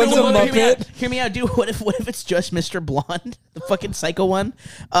 Everyone's a Muppet. Hear me out, dude. What if it's just Mr. Blonde, the fucking psycho one?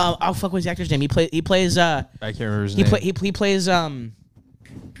 Oh fuck, what's the actor's name? He plays. I can't remember his He name. plays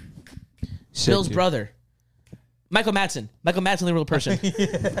Bill's dude. brother, Michael Madsen. Michael Madsen, the real person.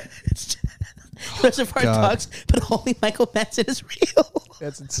 Reservoir God. Dogs, but only Michael Madsen is real.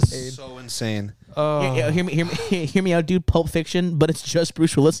 That's insane. So insane. Hear me out, dude. Pulp Fiction, but it's just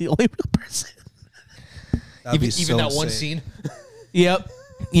Bruce Willis, the only real person. That'd be Even so that one insane. scene.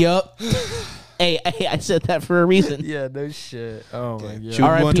 Yep. Hey, I said that for a reason. Yeah, no shit. Oh my god. Should we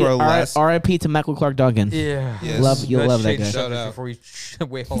go into our last? R.I.P. to Michael Clark Duncan. Yeah. Yes. You'll love that guy. Shout out. Before we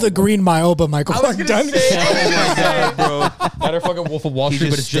wait, hold The on. Green Mile, but Michael Clark Duncan. Oh my god, bro. Not a fucking Wolf of Wall He Street,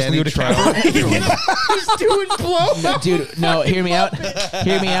 but just it's just Leo standing DiCaprio. He's doing blow. Dude, no, hear me out.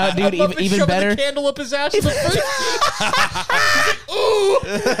 Hear me out, dude. Even better. The candle up his ass. In the first.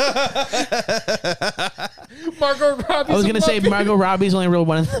 Margot Robbie. I was gonna say Margot Robbie's only real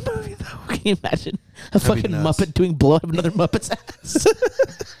one in the movie, though. Can you imagine a fucking nuts. Muppet doing blow up another Muppet's ass?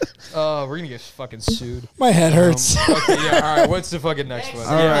 Oh, we're gonna get fucking sued. My head hurts. Okay, yeah. All right. What's the fucking next one?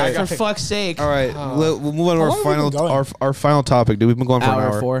 All Yeah, right. I got For fuck's sake. All right, we'll move on to How our long have we final been going? our final topic, dude. We've been going for an Hour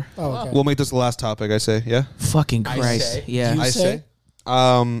hour. 4. Oh, okay. We'll make this the last topic. I say, yeah. Fucking I Christ. say. Yeah. You I say?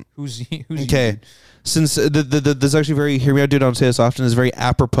 say. Who's Okay. Since this is actually very, hear me out, dude. I don't say this often. It's very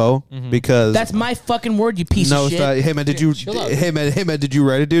apropos because That's my fucking word, you piece no, of it's shit. not. Hey man, did you? chill out. Hey man, did you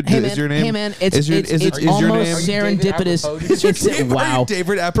write it, dude? Hey Is man, your name? hey man, it's is your, it's, is, it's is your almost name? serendipitous. Are you David Is your It's name? Are wow. you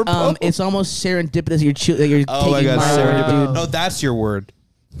David apropos? It's almost serendipitous. You're oh my taking god, my serendipity. word, dude. No, that's your word.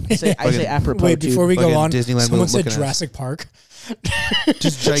 I say apropos. Wait, before we go Fucking on, Disneyland someone said looking ass. Jurassic Park.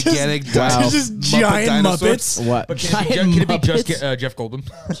 Just gigantic, Wow. Just Muppet giant dinosaurs. Muppets. What? But Giant can it be just Muppets? Jeff Goldblum?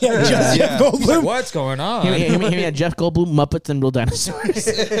 Yeah, just Yeah. Jeff He's like, Goldblum. what's going on? Hear me out. Jeff Goldblum, Muppets, and real dinosaurs.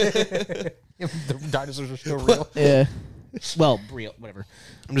 The dinosaurs are still real. Yeah. Well, real, whatever.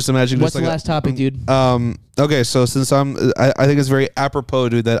 I'm just imagining. What's just the like last topic, dude? Okay, so since I think it's very apropos,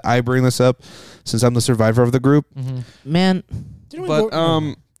 dude, that I bring this up, since I'm the survivor of the group. Man, Didn't we But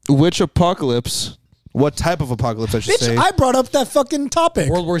go- which apocalypse? What type of apocalypse? I should say. Bitch, I brought up that fucking topic.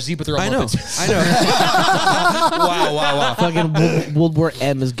 World War Z, but they're all I know. Muppets. I know. wow. fucking World War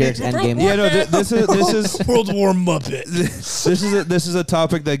M is Garrett's endgame. Yeah, no. This is World War Muppet. this is a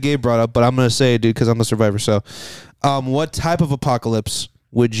topic that Gabe brought up, but I'm gonna say it, dude, because I'm the survivor. So, what type of apocalypse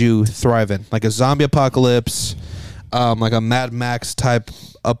would you thrive in? Like a zombie apocalypse, like a Mad Max type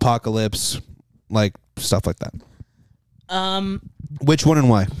apocalypse, like stuff like that. Which one and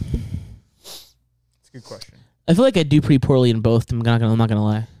why? That's a good question. I feel like I do pretty poorly in both. I'm not gonna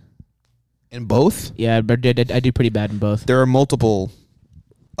lie. In both, Yeah, but I do pretty bad in both. there are multiple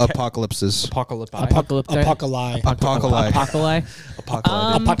apocalypses. Apocalypse. Apocalypse. Apocalypse. Apocalypse.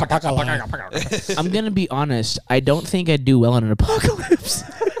 Apocalypse. I'm gonna be honest. I don't think I'd do well in an apocalypse.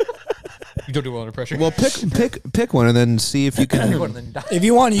 You don't do well under pressure. Well, pick one and then see if you can. and then die. If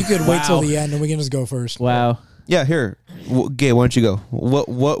you want, you could wait till the end, and we can just go first. Wow. Yeah, here, Gabe, why don't you go?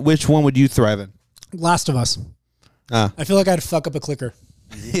 Which one would you thrive in? Last of Us. Ah, I feel like I'd fuck up a clicker.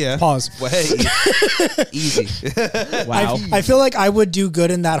 yeah. Pause. Well, hey, easy. Wow. I feel like I would do good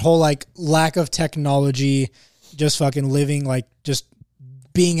in that whole like lack of technology, just fucking living like just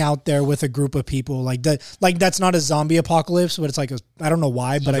being out there with a group of people like that. Like that's not a zombie apocalypse, but it's like I don't know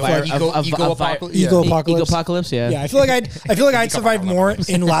why, but I feel like Ego apocalypse. ego apocalypse. Apocalypse. Yeah. Yeah, I feel like I'd survive more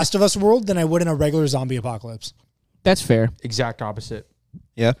in Last of Us world than I would in a regular zombie apocalypse. That's fair. Exact opposite.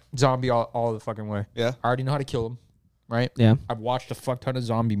 Yeah, Zombie all the fucking way. yeah. I already know how to kill them, right? Yeah. I've watched a fuck ton of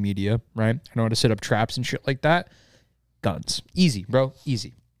zombie media, right? I know how to set up traps and shit like that. Guns. Easy, bro.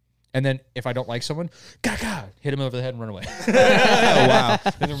 Easy. And then if I don't like someone, hit him over the head and run away. Oh wow.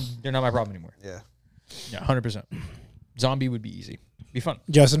 Then they're not my problem anymore. Yeah. Yeah, 100%. Zombie would be easy. Be fun.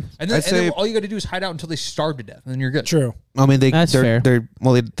 Justin, And then, I'd say- all you got to do is hide out until they starve to death, and then you're good. true. I mean, That's fair.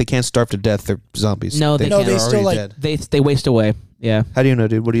 they can't starve to death. They're zombies. No, they can't. they They're still already like. dead. They waste away. Yeah. How do you know,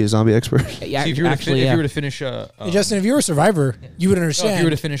 dude? What are you, a zombie expert? Yeah. See, if you were Actually, to, yeah. finish, Hey, Justin, if you were a survivor, you would no, understand. if you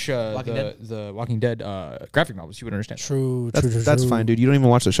were to finish Walking Dead? the Walking Dead graphic novels, you would understand. True. That's fine, dude. You don't even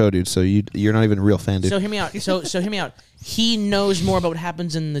watch the show, dude. So you're not even a real fan, dude. So hear me out. So hear me out. He knows more about what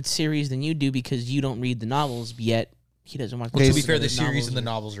happens in the series than you do because you don't read the novels, yet he doesn't want to. Well, to be fair, the series and the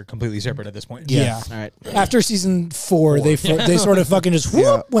novels are completely separate at this point. Yeah. All right. After season 4, they sort of fucking just whoop,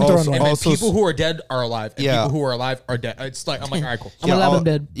 Yeah. went their own Also- way. And then Also- people who are dead are alive, and Yeah. people who are alive are dead. It's like I'm like, all right, cool. I'm alive and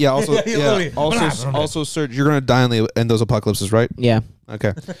dead. Yeah. Also, Literally. yeah. Also, Serge, you're gonna die in those apocalypses, right? Yeah.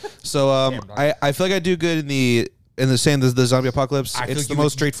 Okay. So I feel like I do good in in the saying the zombie apocalypse, I feel it's like the you most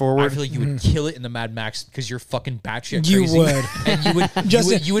would- straightforward. I feel like you would kill it in the Mad Max because you're fucking batshit You crazy. would. And you would,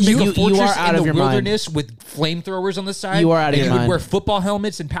 Justin, you would make you- a fortress you are out in of the your mind. wilderness with flamethrowers on the side. You are out of and your you would mind. wear football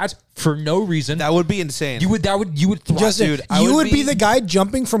helmets and pads for no reason. That would be insane. you would thrive. Justin, Dude, I you would would be be- the guy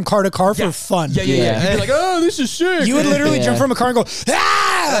jumping from car to car for fun. Yeah. You'd be like, oh, this is sick. You would literally Yeah. jump from a car and go,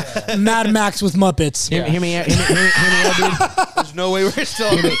 ah! Mad Max with Muppets. Hear me out, dude. There's no way we're still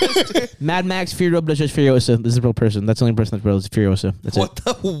on this. Mad Max Furiosa is Furiosa. This is a real person. That's the only person that's real is Furiosa. That's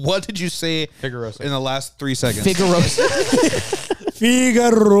What did you say Figueroa. in the last 3 seconds? it. Figuerosa.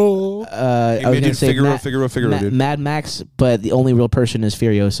 Figaro. I was gonna say Figaro, dude. Mad Max, but the only real person is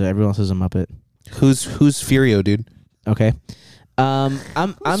Furiosa. Everyone else is a Muppet. Who's Furio, dude? Okay. I'm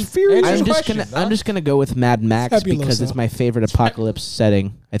Furious? I'm just Question, gonna huh? I'm just gonna go with Mad Max Fabuloso. because it's my favorite apocalypse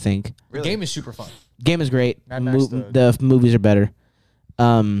setting. I think The game is super fun. game is great. Mad Max, The movies are better.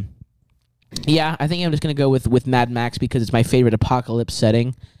 Yeah, I think I'm just gonna go with Mad Max because it's my favorite apocalypse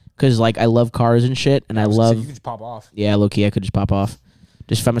setting. Because like I love cars and shit, and I So love you can just pop off. yeah, low key I could just pop off,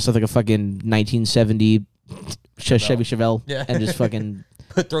 just find myself like a fucking 1970 Chevy Chevelle, Yeah. and just fucking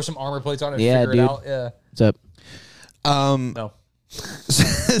Throw some armor plates on it and Yeah, figure dude. it out. Yeah. what's up? No.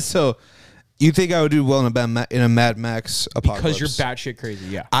 So, you think I would do well in a Mad Max apocalypse? Because you're batshit crazy,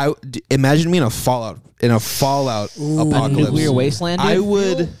 yeah. Imagine me in a Fallout apocalypse. Nuclear wasteland. Dude? I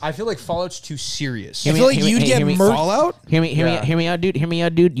would I feel like Fallout's too serious. I feel like you'd get murked. Fallout. Hear me out, dude. Hear me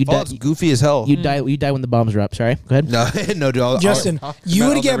out, dude. You die. Fallout's goofy as hell. You die when the bombs drop. Sorry, go ahead. No, no, dude. Justin, you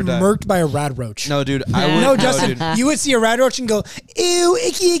would I'll get never die. murked by a rad roach. No, dude. I would. No, Justin, dude. you would see a rad roach and go, ew,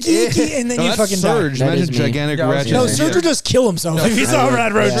 icky, icky, icky, and then No, you'd that's fucking Surge. die. That Imagine is me. gigantic Yeah, I was ratchet. No, Yeah. Surge would just kill himself if he saw a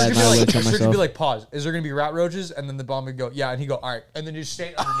rad roach. Yeah, Surge would no, I be would like, kill Surge would be myself. like, pause. Is there going to be rat roaches? And then the bomb would go, yeah. And he'd go, all right. And then you just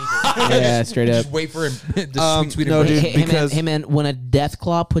stay underneath it. Yeah, straight up. Just wait for him. The sweet no, embrace. dude. Hey, because- man, when a death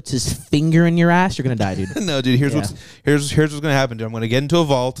claw puts his finger in your ass, you're gonna die, dude. No, dude. Here's Yeah. what's gonna happen, dude. I'm gonna get into a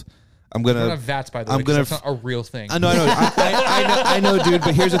vault. I'm We don't gonna. have VATS, by the I'm way, 'cause gonna that's not a real thing. I know, I know, dude.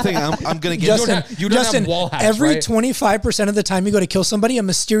 But here's the thing. I'm gonna get. Justin, you don't have Justin, wall hacks, every right? 25% of the time you go to kill somebody, a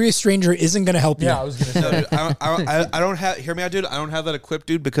mysterious stranger isn't going to help you. Yeah, I was going to No, say. dude, I don't have. Hear me out, dude. I don't have that equipped,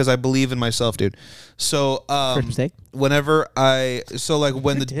 dude, because I believe in myself, dude. So, First mistake. whenever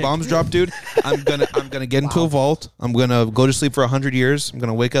when the bombs drop, dude, I'm gonna get into a vault. I'm gonna go to sleep for 100 years. I'm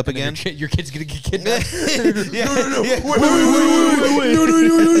gonna wake up again. Your kid's going to get kidnapped.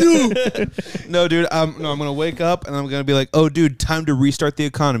 No, dude. I'm gonna wake up and I'm gonna be like, oh, dude, time to restart the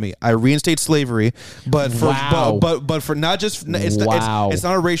economy. I reinstate slavery, but for Wow. but for not just it's Wow. it's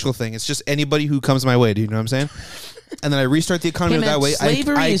not a racial thing. It's just anybody who comes my way. Do you know what I'm saying? And then I restart the economy Hey, man, that way.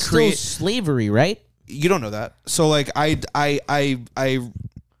 slavery I is create. still slavery, right? You don't know that. So like I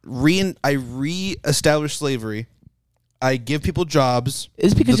reestablish slavery. I give people jobs.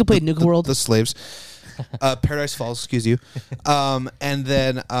 Is it because you played Nuka World? The slaves. Paradise Falls, excuse you. And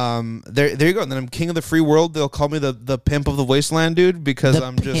then there you go. And then I'm king of the free world. They'll call me the pimp of the wasteland, dude, because The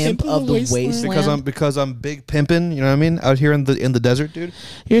I'm just pimp of the wasteland. because I'm big pimping. You know what I mean? Out here in the desert, dude.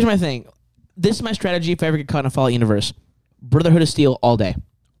 Here's my thing. This is my strategy if I ever get caught in a Fallout universe. Brotherhood of Steel all day,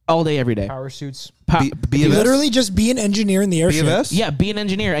 every day. Power suits. Be Literally just be an engineer in the airship. BFS. Yeah, be an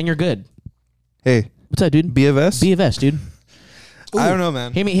engineer and you're good. Hey, What's up, dude? BFS. BFS, dude. I don't know,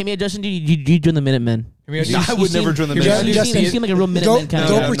 man. Hear me, Justin. You join the Minutemen. I would never join the You Minutemen. Justin, seem like a real Go, Minuteman kind go of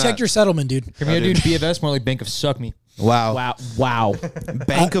guy. I'm protect not. your settlement, dude. Hear me out, dude. BFS, more like Bank of Suck Me. Wow. Wow.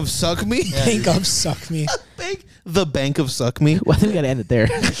 Bank of Suck Me. Bank of suck me. The Bank of Suck Me. Well, I think we gotta end it there.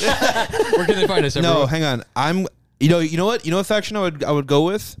 Where can they find us? No, everyone? hang on. I'm. You know what faction I would go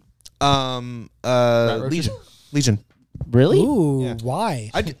with? roaches? Legion. Really? Ooh, Yeah.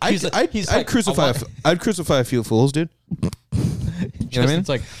 why? I'd crucify a few fools, dude. You know what I mean? It's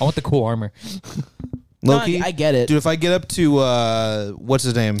like, I want the cool armor. Loki. No, I get it. Dude, if I get up to what's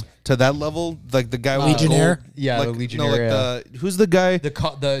his name, to that level, like the guy with Legionnaire? the gold, Yeah, like, the Legionnaire, No, like who's the guy? The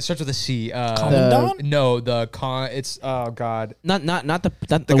it starts with a C. Commandant? No, the con. It's God. Not the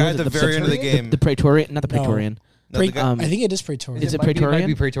The guy at the very end of the game. The Praetorian, not the Praetorian. No, the guy- I think it is Praetorian. Is it Might be- Praetorian? Might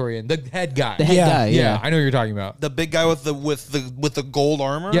be Praetorian. The head guy. The head Yeah. guy. yeah, Yeah. I know what you're talking about. the big guy with the gold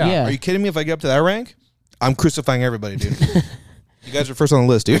armor. Yeah. Yeah. Are you kidding me? If I get up to that rank, I'm crucifying everybody, dude. You guys are first on the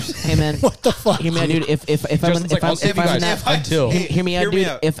list, dude. Hey man, What the fuck? hear me out, dude. If I'm Justin's like, I'll save you in guys that, until. hear me out, Hear me dude.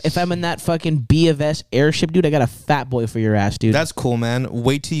 out. If I'm in that fucking B of S airship, dude, I got a fat boy for your ass, dude. That's cool, man.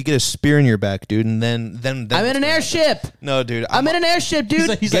 Wait till you get a spear in your back, dude, and then I'm in an airship. No, dude. I'm in an airship,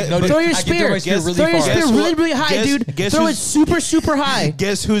 dude. He's like, no, dude, throw your I can throw spear. my spear really Throw your far. spear Guess really, what? really high, Guess- dude. guess Throw it who's- super high.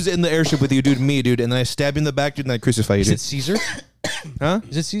 Guess who's in the airship with you, dude? Me, dude. And then I stab you in the back, dude, and I crucify you, Is dude. it Caesar? Huh?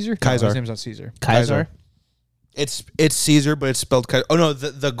 Is it Caesar? Kaiser. No, his name's not Caesar. Kaiser. It's Caesar, but it's spelled kind of. Oh no,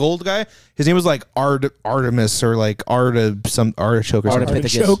 the gold guy. His name was like Artemis or like artichoke or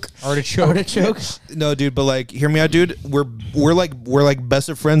something. Artichoke. No, dude, but like, hear me out, dude. We're like best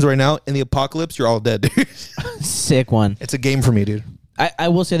of friends right now. In the apocalypse, you're all dead, dude. Sick one. It's a game for me, dude. I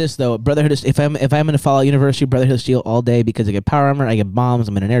will say this though, Brotherhood. If I'm in a Fallout University, Brotherhood of Steel all day because I get power armor, I get bombs.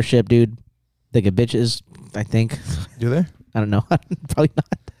 I'm in an airship, dude. They get bitches. I think. Do they? I don't know. Probably not.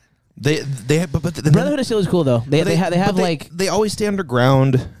 But Brotherhood of Steel is cool though. They have always stay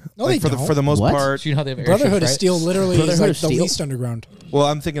underground. No, like, they for the most What? part. So you know how they have Brotherhood of airships, Steel literally is Brotherhood like of the Steel? least underground. Well,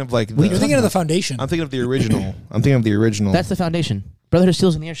 I'm thinking of like. You're thinking of the Foundation. I'm thinking of the original. I'm thinking of the original. That's the Foundation. Brotherhood of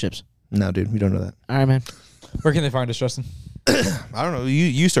Steel's in the airships. No, dude, we don't know that. All right, man. right? Where can they find us, Justin? I don't know.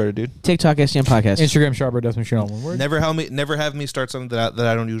 You started, dude. TikTok, SGM Podcast. Instagram, Strawberry Death Machine, all one word. Never have me start something that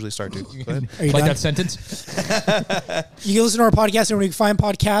I don't usually start, dude. Go ahead. Are you Like done? that sentence? You can listen to our podcast anywhere you can find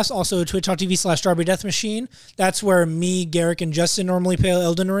podcasts. Also, twitch.tv/Strawberry Death Machine. That's where me, Garrick, and Justin normally play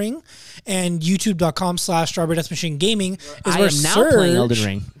Elden Ring. And youtube.com/Strawberry Death Machine Gaming is I where am now Serge, playing Elden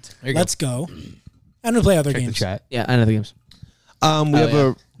Ring. There you Let's go. And we play other Check the games. chat. Yeah, I know the games.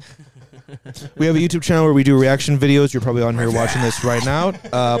 We have a YouTube channel where we do reaction videos. You're probably on here watching this right now.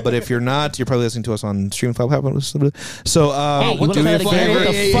 But if you're not, you're probably listening to us on stream. So Hey, you wanna do me play a the game? What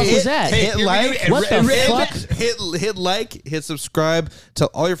the favor. fuck was that? Hit like. What the fuck? Hit like. Hit subscribe. Tell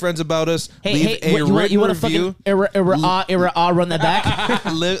all your friends about us. Hey, Leave hey, a you written want to review. fucking run that back?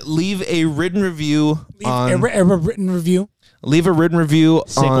 Leave a written review on. Written review. Leave a written review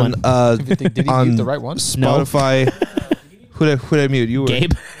Sick on one. Did he on mute the right one? Spotify. Who did I mute? You were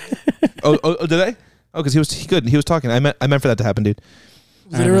Gabe. Oh, did I? Oh, because he was talking. I meant for that to happen, dude.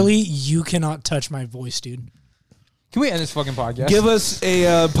 Literally, you cannot touch my voice, dude. Can we end this fucking podcast? Give us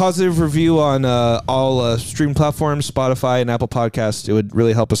a positive review on all stream platforms, Spotify and Apple Podcasts. It would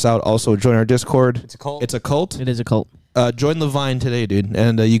really help us out. Also, join our Discord. It's a cult. It's a cult. It is a cult. Join the Vine today, dude,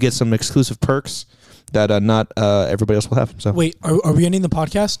 and you get some exclusive perks that not everybody else will have. So Wait, are we ending the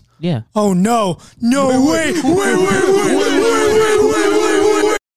podcast? Yeah. Oh, no. No, wait.